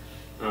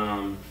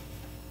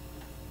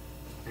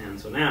 And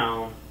so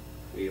now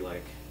we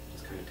like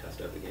just kind of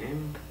test out the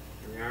game.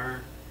 Here we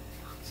are.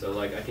 So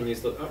like I can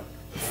use the there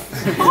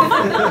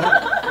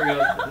we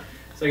go.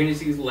 So I can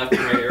just use the left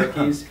and right arrow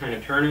keys to kind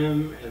of turn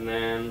him, and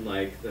then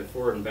like the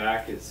forward and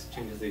back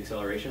changes the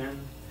acceleration.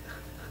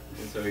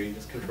 And so he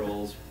just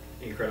controls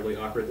incredibly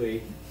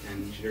awkwardly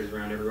and jitters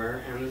around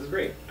everywhere, and this is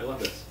great. I love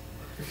this.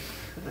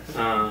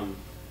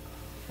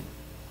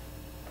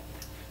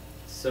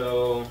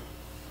 So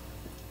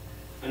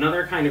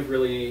another kind of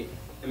really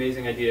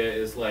amazing idea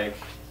is like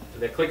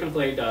that Click and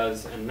Play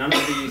does, and none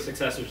of the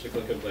successors to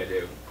Click and Play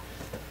do.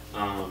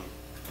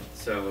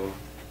 So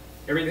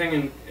everything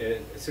in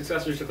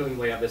successors to Click and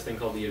Play have this thing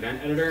called the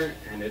event editor,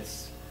 and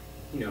it's,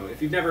 you know,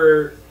 if you've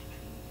never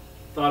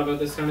thought about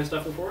this kind of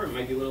stuff before, it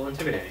might be a little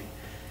intimidating.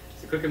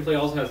 So Click and Play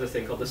also has this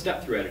thing called the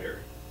step through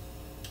editor.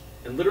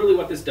 And literally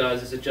what this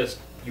does is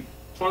you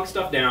plunk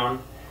stuff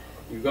down,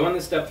 you go in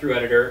the step through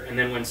editor, and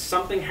then when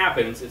something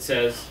happens, it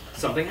says,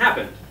 something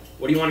happened.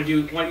 What do you want to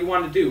do? What do you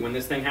want to do when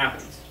this thing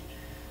happens?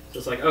 So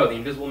it's like, oh, the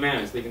invisible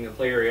man is leaving the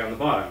play area on the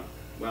bottom.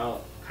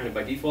 Well, kind of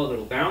by default,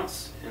 it'll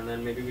bounce, and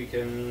then maybe we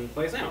can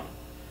play a sound.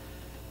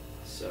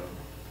 So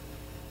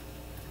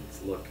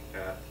let's look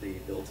at the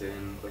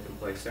built-in Click and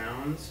Play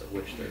sounds, of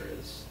which there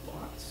is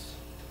lots.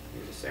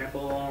 Here's a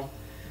sample.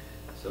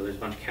 So there's a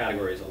bunch of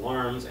categories: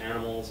 alarms,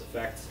 animals,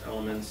 effects,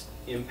 elements,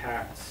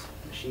 impacts,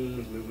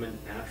 machines, movement,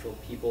 natural,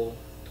 people,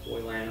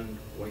 toyland,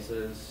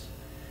 voices.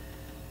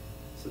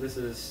 So this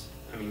is,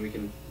 I mean, we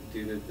can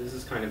do this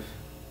is kind of,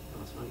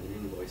 oh, it's not even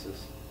in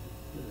voices.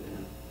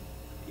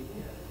 People.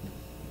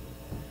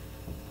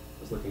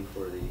 I was looking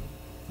for the,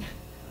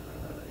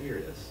 here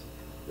it is.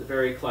 The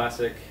very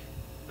classic,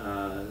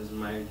 this is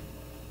my,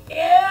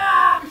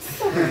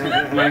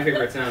 my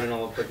favorite sound in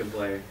all of Click and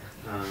Play.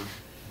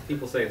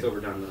 People say it's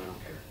overdone, but I don't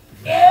care.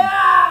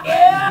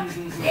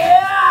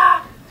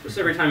 Just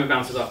every time it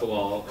bounces off the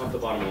wall, off the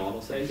bottom wall,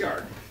 it'll say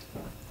yard.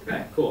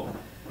 Okay, cool.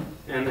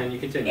 And then you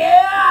continue.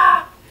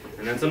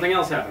 And then something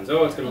else happens.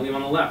 Oh, it's going to leave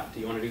on the left. Do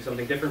you want to do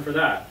something different for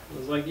that? I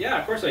was like, yeah,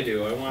 of course I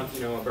do. I want,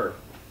 you know, a burp.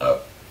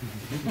 Oh,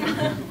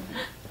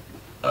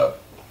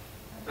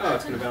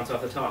 it's going to bounce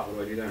off the top. What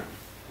do I do then?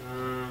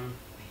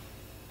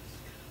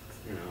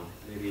 You know,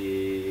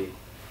 maybe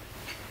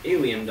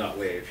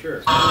alien.wave,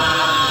 sure.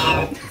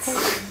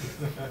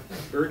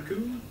 Bird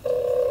coo?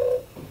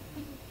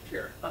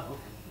 Sure. Oh.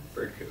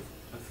 Bird coo.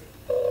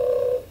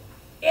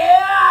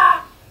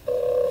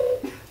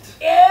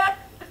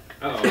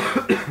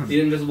 Uh-oh. The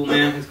invisible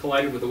man has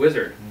collided with the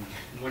wizard.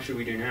 What should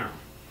we do now?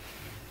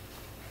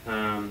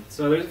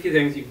 So there's a few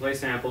things. You can play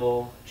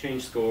sample,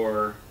 change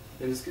score.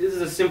 This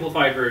is a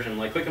simplified version.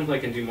 Like Click and Play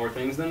can do more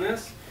things than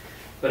this.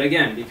 But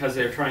again, because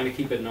they're trying to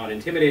keep it not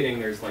intimidating,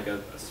 there's like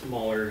a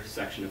smaller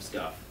section of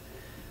stuff.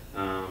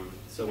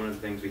 So one of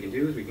the things we can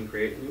do is we can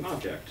create a new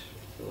object.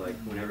 So like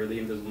whenever the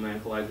invisible man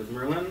collides with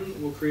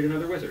Merlin, we'll create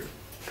another wizard.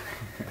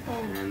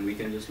 And we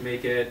can just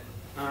make it,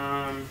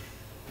 and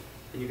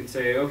you can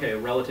say, okay,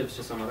 relatives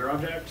to some other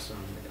object, so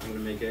I'm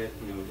going to make it,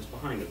 you know, just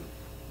behind him,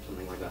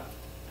 something like that.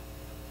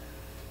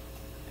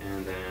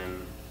 And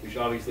then we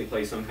should obviously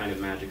play some kind of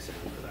magic sound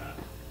for that.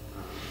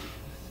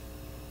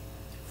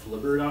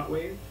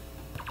 Flubber.wave?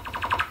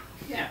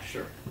 Yeah,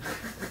 sure.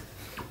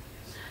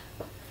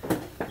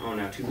 Oh,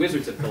 now two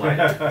wizards have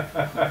collided.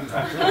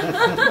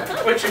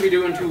 What should we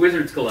do when two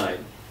wizards collide?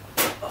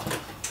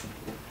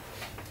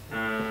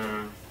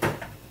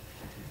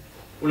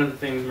 One of the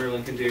things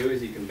Merlin can do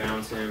is you can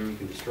bounce him, you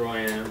can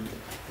destroy him,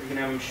 or you can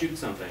have him shoot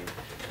something,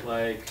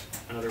 like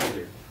another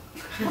wizard.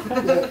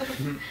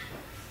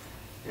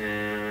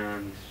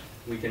 And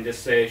we can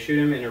just say shoot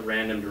him in a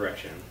random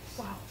direction.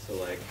 Wow. So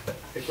like,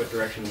 pick what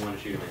direction you want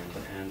to shoot him in,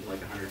 and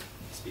like 100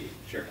 speed.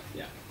 Sure,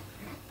 yeah.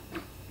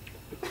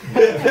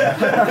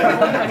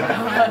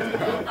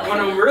 Oh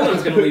no,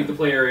 Merlin's going to leave the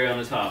play area on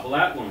the top. Well,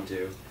 that won't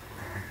do.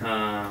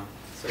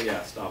 So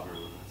yeah, stop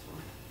Merlin, that's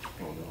fine.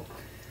 Oh no.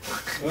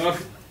 Oh.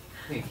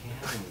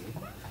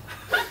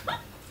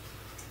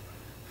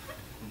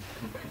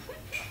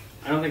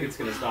 I don't think it's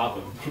going to stop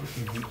him.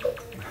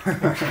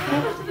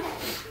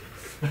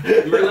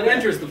 Merlin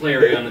enters the play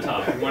area on the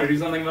top. You want to do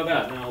something about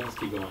that? No, I'll just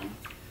keep going.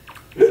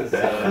 This is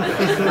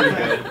pretty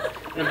good.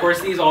 And of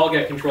course, these all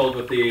get controlled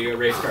with the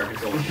erase card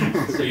control.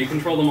 So you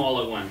control them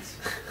all at once.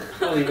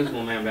 Oh, the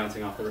invisible man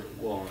bouncing off the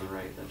wall on the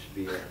right. That should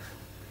be there.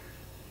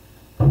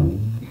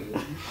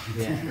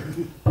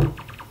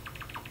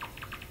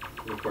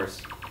 And of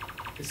course,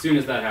 as soon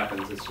as that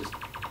happens, it's just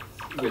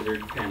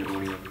wizard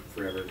pandemonium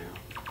forever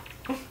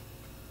now.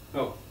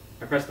 Oh,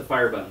 I pressed the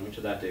fire button. What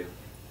should that do?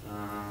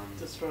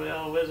 Destroy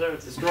all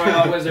wizards. Destroy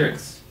all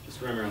wizards.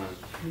 Destroy Merlin.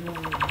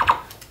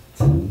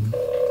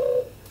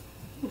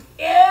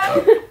 Yeah.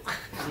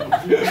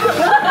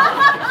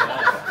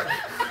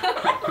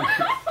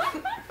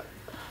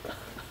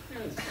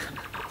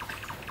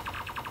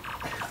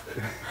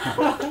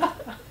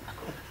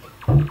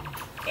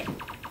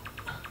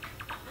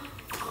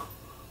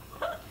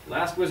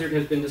 Last wizard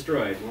has been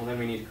destroyed. Well, then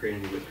we need to create a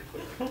new wizard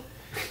quickly.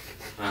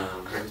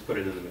 I'll just put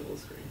it in the middle of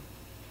the screen.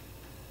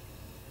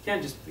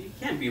 You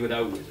can't be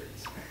without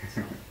wizards.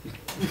 So.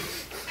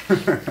 You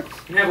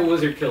can have a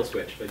wizard kill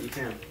switch, but you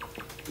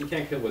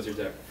can't kill wizards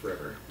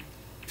forever.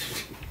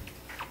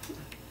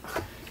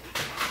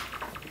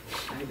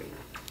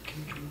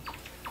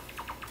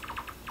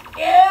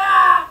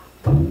 Yeah.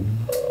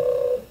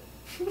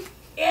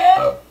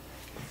 Yeah.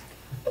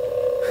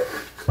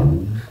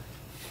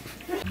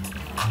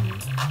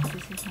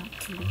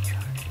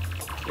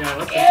 Yeah,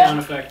 what's the sound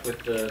effect with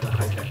the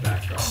high-tech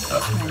backdrop?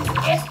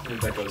 I think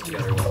that goes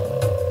together well.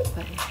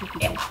 But it should be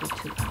good for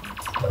 2 hours.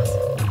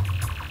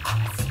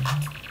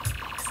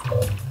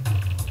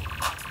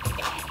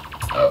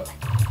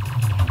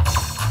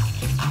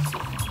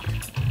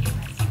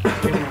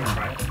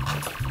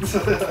 This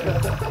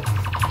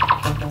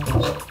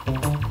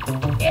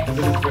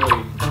is really,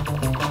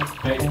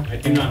 I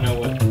do not know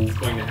what's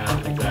going to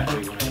happen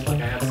exactly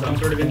when I have some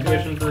sort of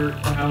intuition for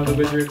how the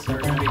wizards are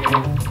going to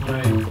behave when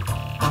I use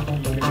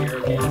the hero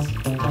keys.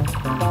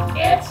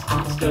 It's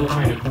still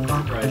kind of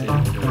surprising.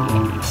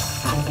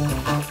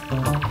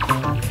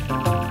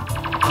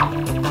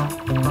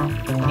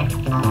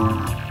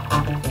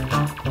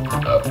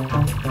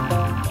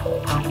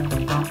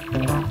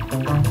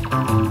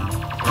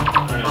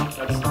 I don't know,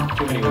 that's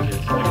too many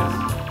wizards, I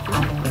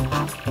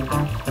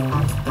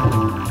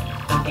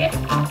guess.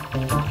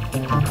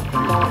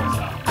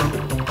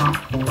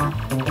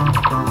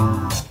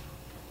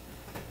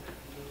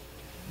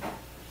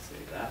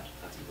 Save that,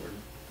 that's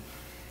important.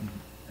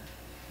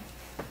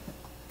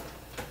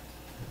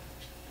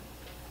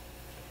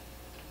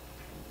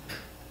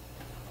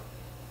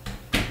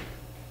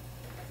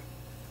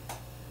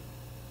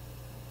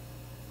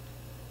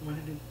 Why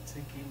did it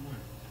say game 1?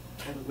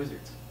 Oh, the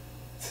wizards.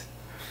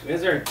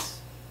 Wizards!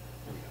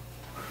 There we go.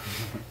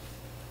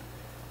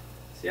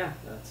 So yeah,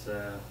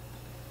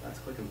 that's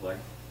click and play.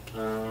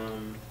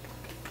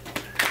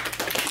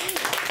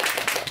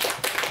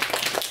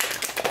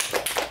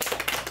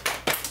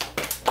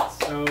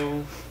 So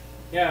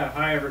yeah,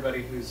 hi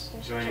everybody who's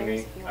joining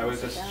me. I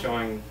was just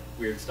showing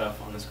weird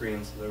stuff on the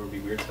screen, so there will be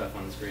weird stuff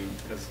on the screen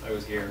because I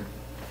was here.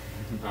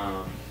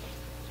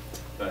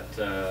 But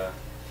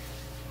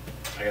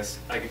I guess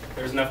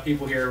there's enough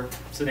people here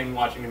sitting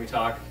watching me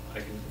talk. I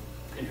can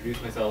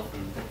introduce myself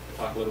and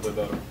talk a little bit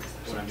about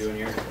what I'm doing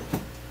here.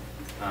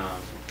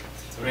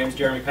 So my name is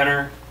Jeremy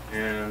Penner,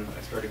 and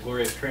I started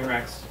Glorious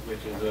Trainwrecks,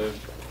 which is a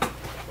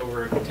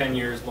over 10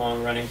 years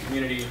long running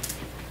community,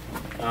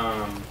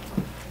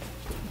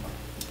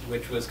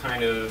 which was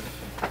kind of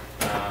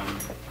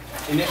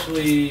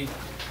initially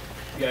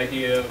the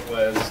idea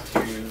was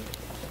to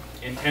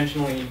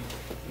intentionally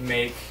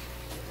make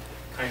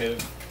kind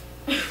of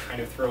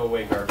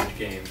throwaway garbage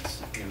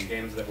games,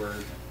 games that were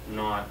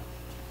not.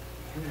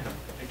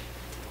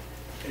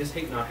 I just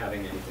hate not having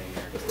anything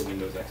there, just the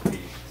Windows XP.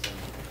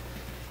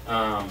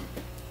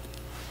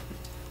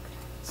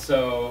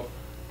 So,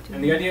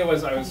 and the idea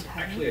was I should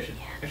actually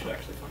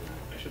find that.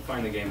 I should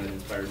find the game that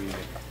inspired me to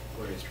make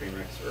Glorious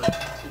Trainwrecks. Or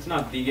it's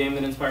not the game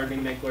that inspired me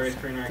to make Glorious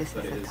Trainwrecks,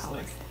 but it is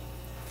like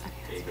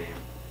a game.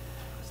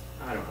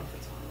 I don't know if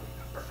it's on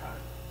the archive.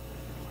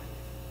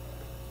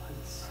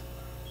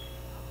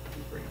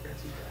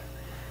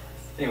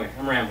 Anyway,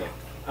 I'm rambling.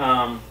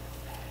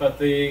 But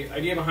the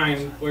idea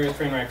behind Glorious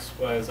Trainwrecks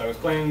was I was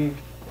playing,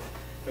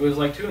 it was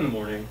like 2 in the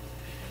morning,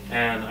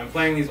 And I'm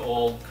playing these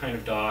old kind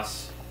of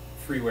DOS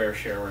freeware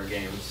shareware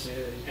games.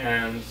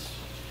 And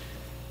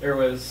there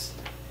was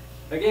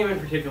a game in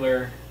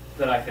particular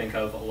that I think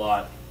of a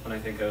lot when I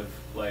think of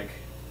like,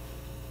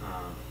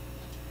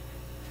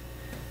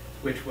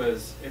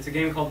 it's a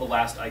game called The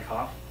Last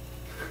ICOP.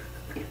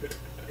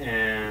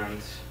 And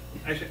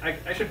I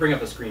should bring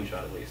up a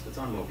screenshot at least. It's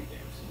on Moby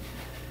Games.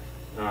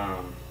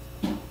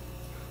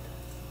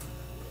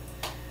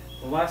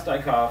 The Last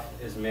ICOP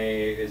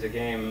is a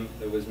game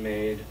that was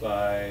made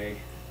by,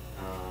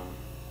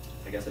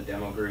 I guess, a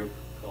demo group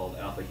called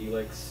Alpha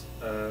Helix.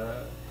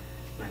 I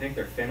think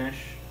they're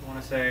Finnish, I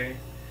want to say.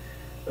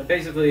 But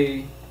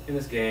basically, in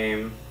this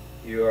game,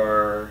 you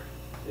are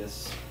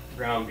this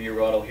brown beer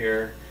bottle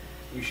here.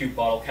 You shoot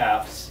bottle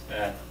caps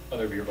at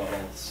other beer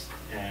bottles,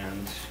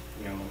 and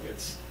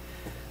it's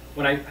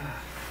when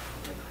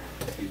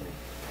excuse me.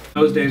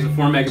 Those days, a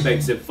 4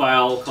 megabyte zip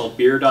file called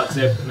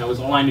beer.zip, and that was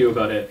all I knew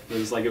about it. It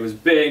was like, it was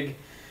big,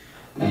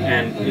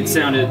 and it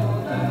sounded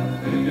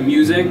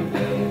amusing.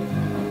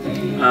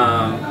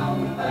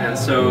 And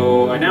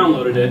so I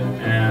downloaded it,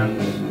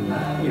 and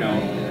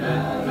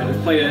I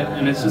just played it,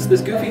 and it's just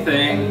this goofy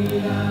thing.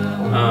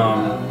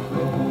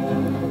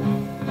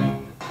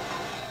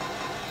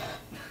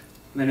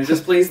 And it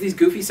just plays these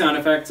goofy sound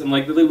effects, and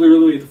like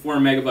literally the 4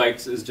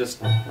 megabytes is just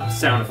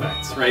sound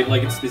effects, right?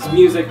 Like it's this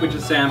music which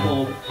is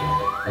sampled,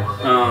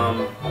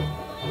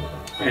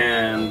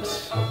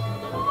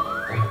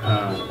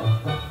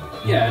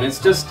 yeah, and it's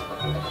just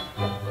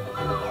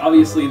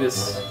obviously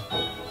this.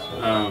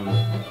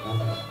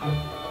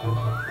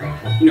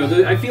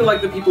 I feel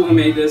like the people who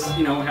made this,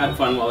 had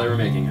fun while they were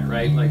making it,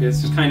 right? Like it's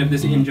just kind of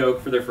this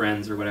in-joke for their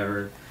friends or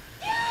whatever.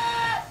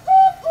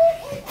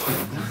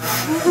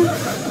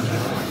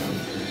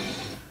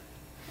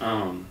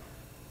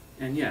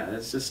 And yeah,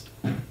 it's just,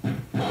 I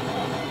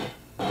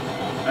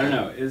don't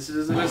know, it's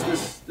just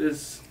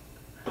this,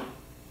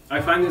 I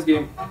find this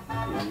game,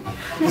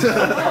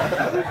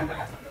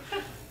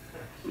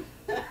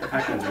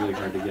 Pac-Man's really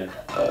hard to get.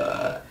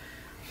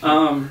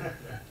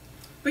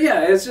 But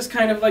yeah, it's just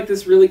kind of like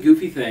this really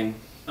goofy thing,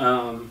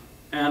 and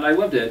I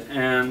loved it.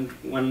 And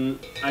when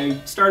I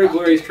started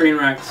Glorious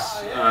Trainwrecks,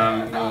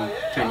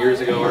 10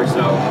 years ago or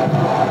so,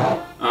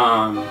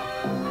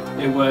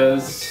 it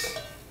was,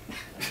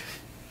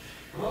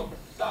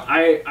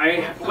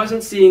 I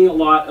wasn't seeing a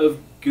lot of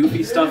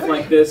goofy stuff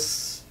like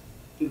this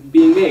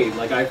being made.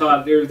 Like I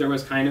thought there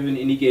was kind of an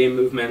indie game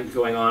movement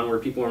going on where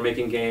people were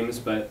making games,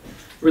 but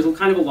there was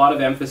kind of a lot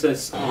of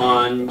emphasis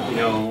on, I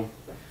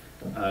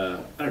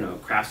don't know,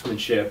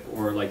 craftsmanship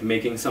or like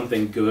making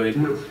something good.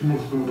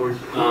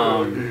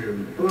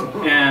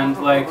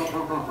 And like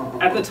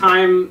at the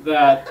time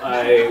that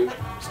I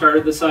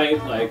started the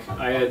site, like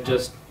I had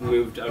just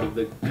moved out of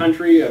the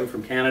country. I'm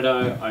from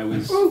Canada. I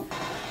was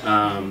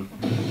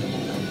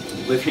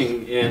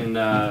living in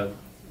the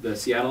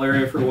Seattle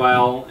area for a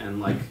while, and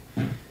like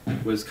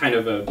was kind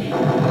of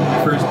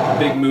my first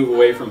big move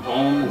away from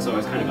home, and so I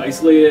was kind of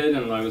isolated,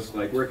 and I was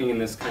like working in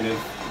this kind of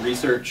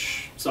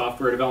research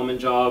software development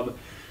job,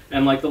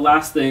 and like the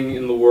last thing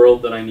in the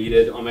world that I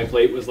needed on my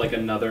plate was like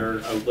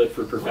another outlet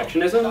for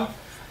perfectionism.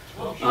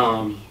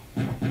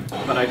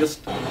 But I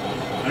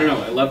don't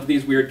know, I loved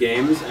these weird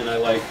games, and I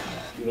like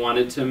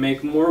wanted to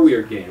make more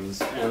weird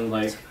games, and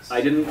like I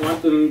didn't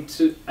want to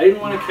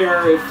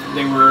care if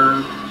they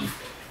were,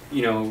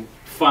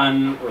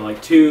 fun or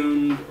like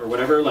tuned or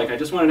whatever. Like I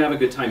just wanted to have a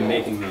good time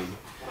making them.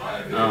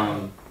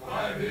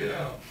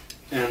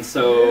 And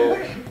so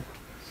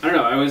I don't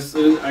know, I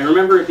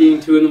remember it being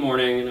 2 in the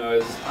morning, and I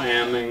was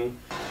IMing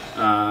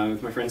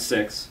with my friend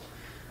Six,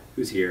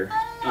 who's here.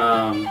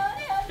 And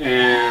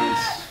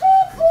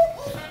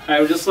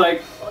I was just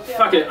like,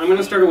 fuck it, I'm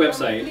gonna start a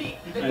website.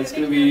 And it's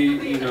gonna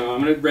be,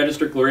 I'm gonna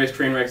register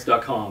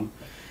glorioustrainwrecks.com.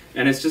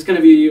 And it's just going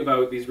to be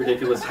about these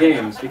ridiculous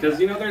games, because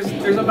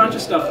there's a bunch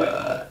of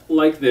stuff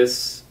like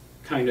this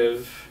kind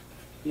of,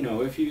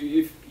 if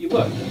you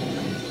look,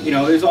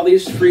 there's all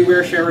these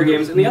freeware shareware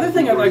games. And the other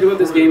thing I like about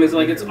this game is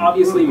like it's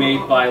obviously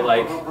made by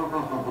like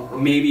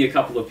maybe a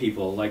couple of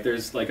people. Like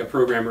there's like a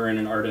programmer and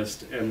an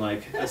artist and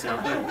like a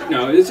sound.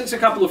 It's just a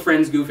couple of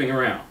friends goofing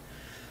around.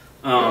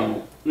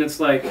 And it's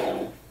like,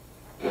 I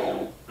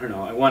don't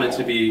know, I wanted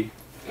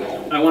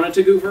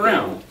to goof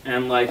around,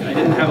 and like I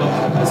didn't have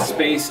a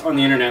space on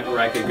the internet where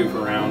I could goof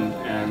around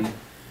and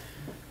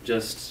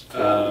just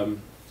make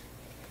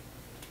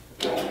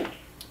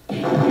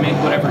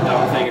whatever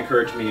dumb thing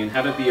occur to me and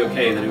have it be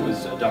okay that it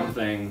was a dumb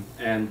thing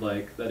and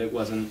like that it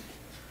wasn't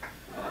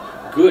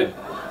good.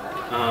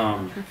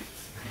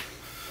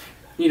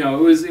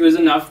 It was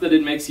enough that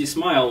it makes you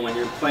smile when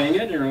you're playing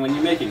it or when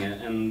you're making it,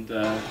 and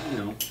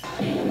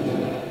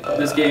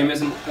this game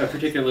isn't a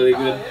particularly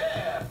good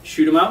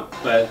shoot 'em up,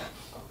 but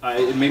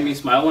it made me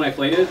smile when I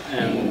played it,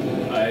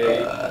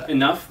 and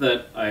enough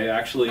that I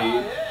actually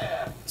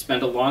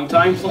spent a long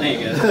time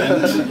playing it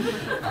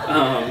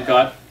and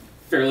got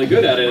fairly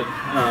good at it. To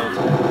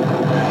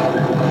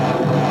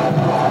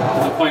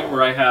the point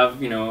where I have,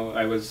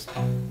 I was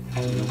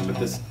put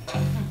this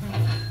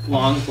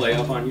long play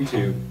up on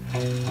YouTube.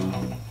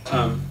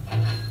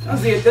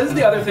 This is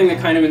the other thing that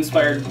kind of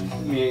inspired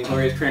me in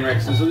Glorious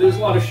Trainwrecks, is there's a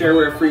lot of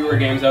shareware, freeware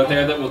games out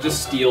there that will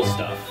just steal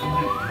stuff,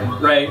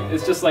 right?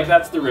 It's just like,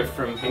 that's the riff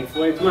from Pink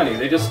Floyd's Money.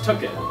 They just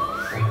took it.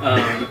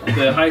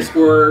 The high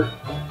score,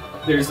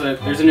 there's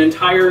an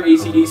entire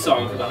ACD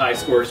song for the high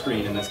score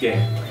screen in this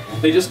game.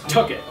 They just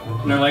took it,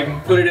 and they're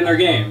like, put it in their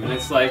game, and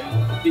it's like,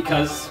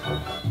 because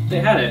they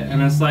had it,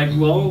 and it's like,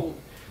 well,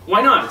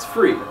 why not? It's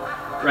free,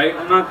 right?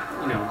 I'm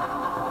not, you know,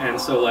 and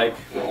so like,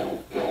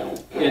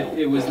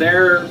 it was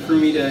there for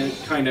me to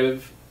kind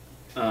of,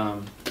 you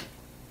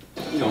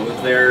know, it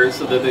was there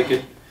so that they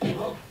could.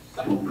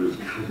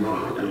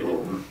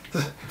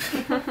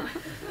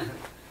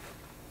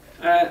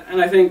 And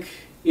I think,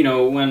 you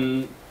know,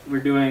 when we're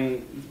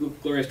doing,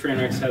 Glorious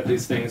Trainwrecks had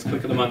these things,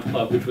 Click of the Month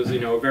Club, which was, you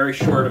know, a very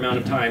short amount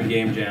of time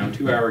game jam,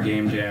 2-hour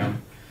game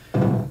jam.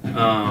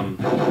 Oh,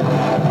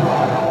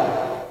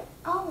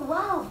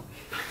 wow.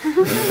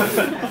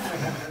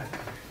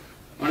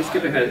 I want to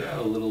skip ahead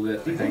a little bit,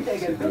 I think.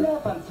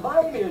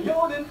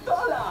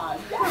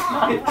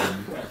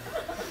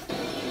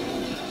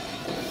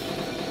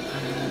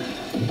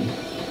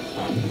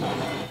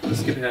 Let's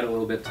skip ahead a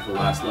little bit to the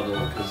last level,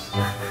 because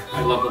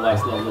I love the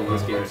last level of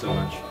this game so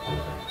much.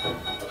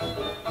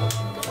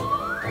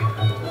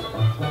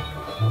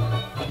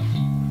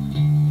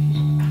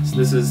 So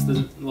this is,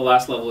 the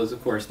last level is,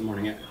 of course, the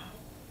morning after.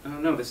 Oh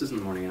no, this isn't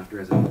the morning after,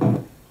 is it?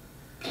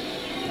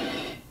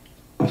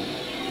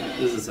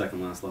 This is the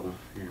second last level.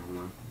 Here, hold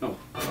on. Oh,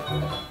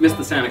 missed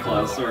the Santa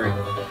Claus, sorry.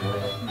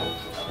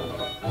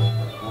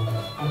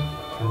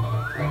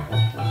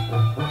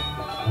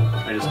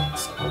 I just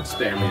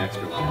spam the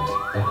extra lines.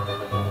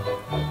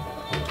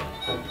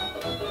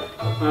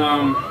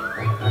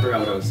 I forgot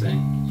what I was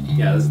saying.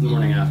 Yeah, this is the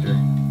morning after.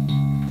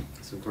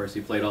 So of course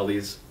you played all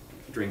these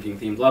drinking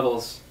themed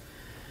levels.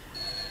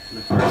 And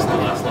of course the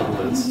last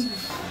level is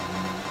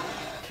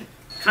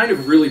kind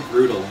of really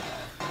brutal.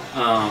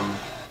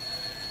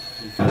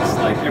 Because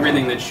like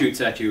everything that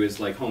shoots at you is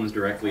like homes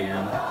directly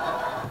in.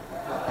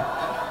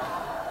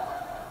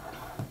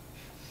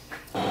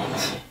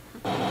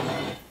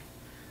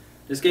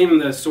 This game,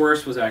 the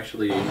source was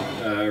actually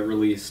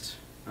released.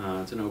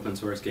 It's an open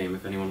source game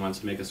if anyone wants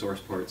to make a source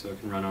port so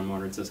it can run on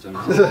modern systems.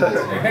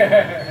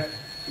 It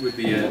would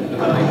be a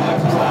valuable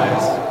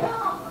exercise.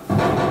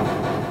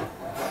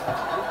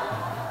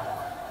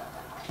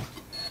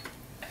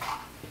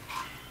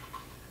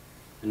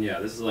 And yeah,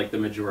 this is like the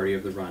majority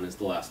of the run is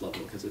the last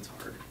level because it's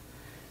hard.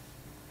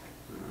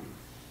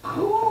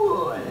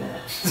 Cool.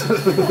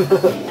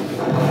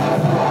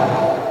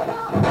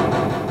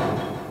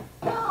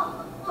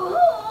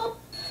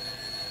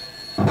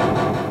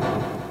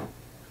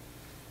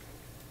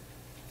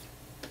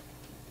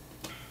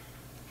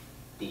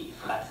 Die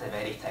Fratze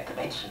werde ich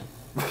zerquetschen.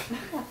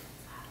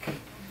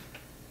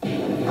 I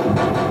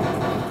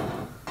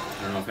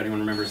don't know if anyone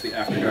remembers the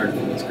After Dark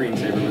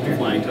screensaver with the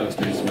flying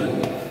toasters, but...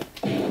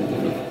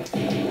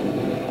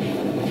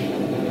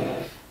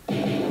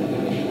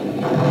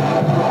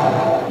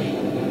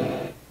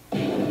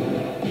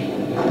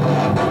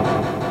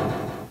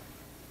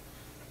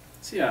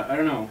 So yeah, I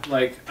don't know,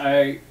 like,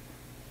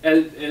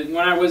 when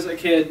I was a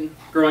kid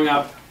growing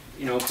up,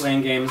 you know,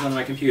 playing games on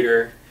my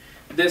computer,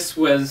 this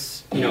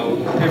was, you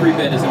know, every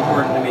bit as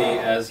important to me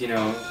as, you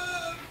know,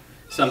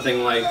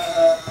 something like,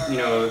 you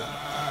know...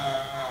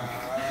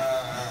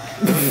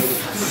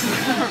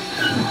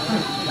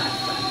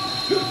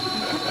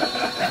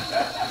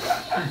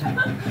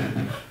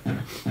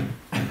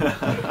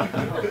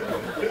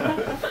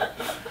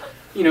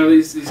 you know,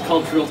 these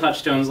cultural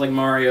touchstones like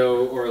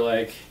Mario or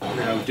like, you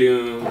know,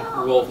 Doom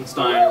or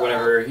Wolfenstein or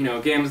whatever, you know,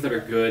 games that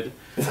are good.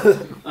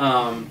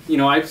 You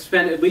know, I've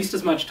spent at least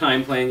as much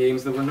time playing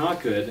games that were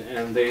not good,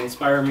 and they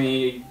inspire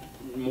me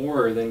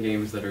more than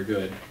games that are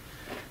good.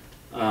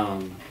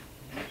 And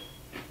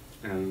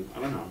I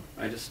don't know,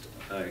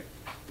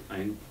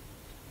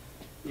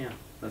 yeah,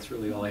 that's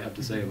really all I have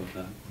to say about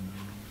that.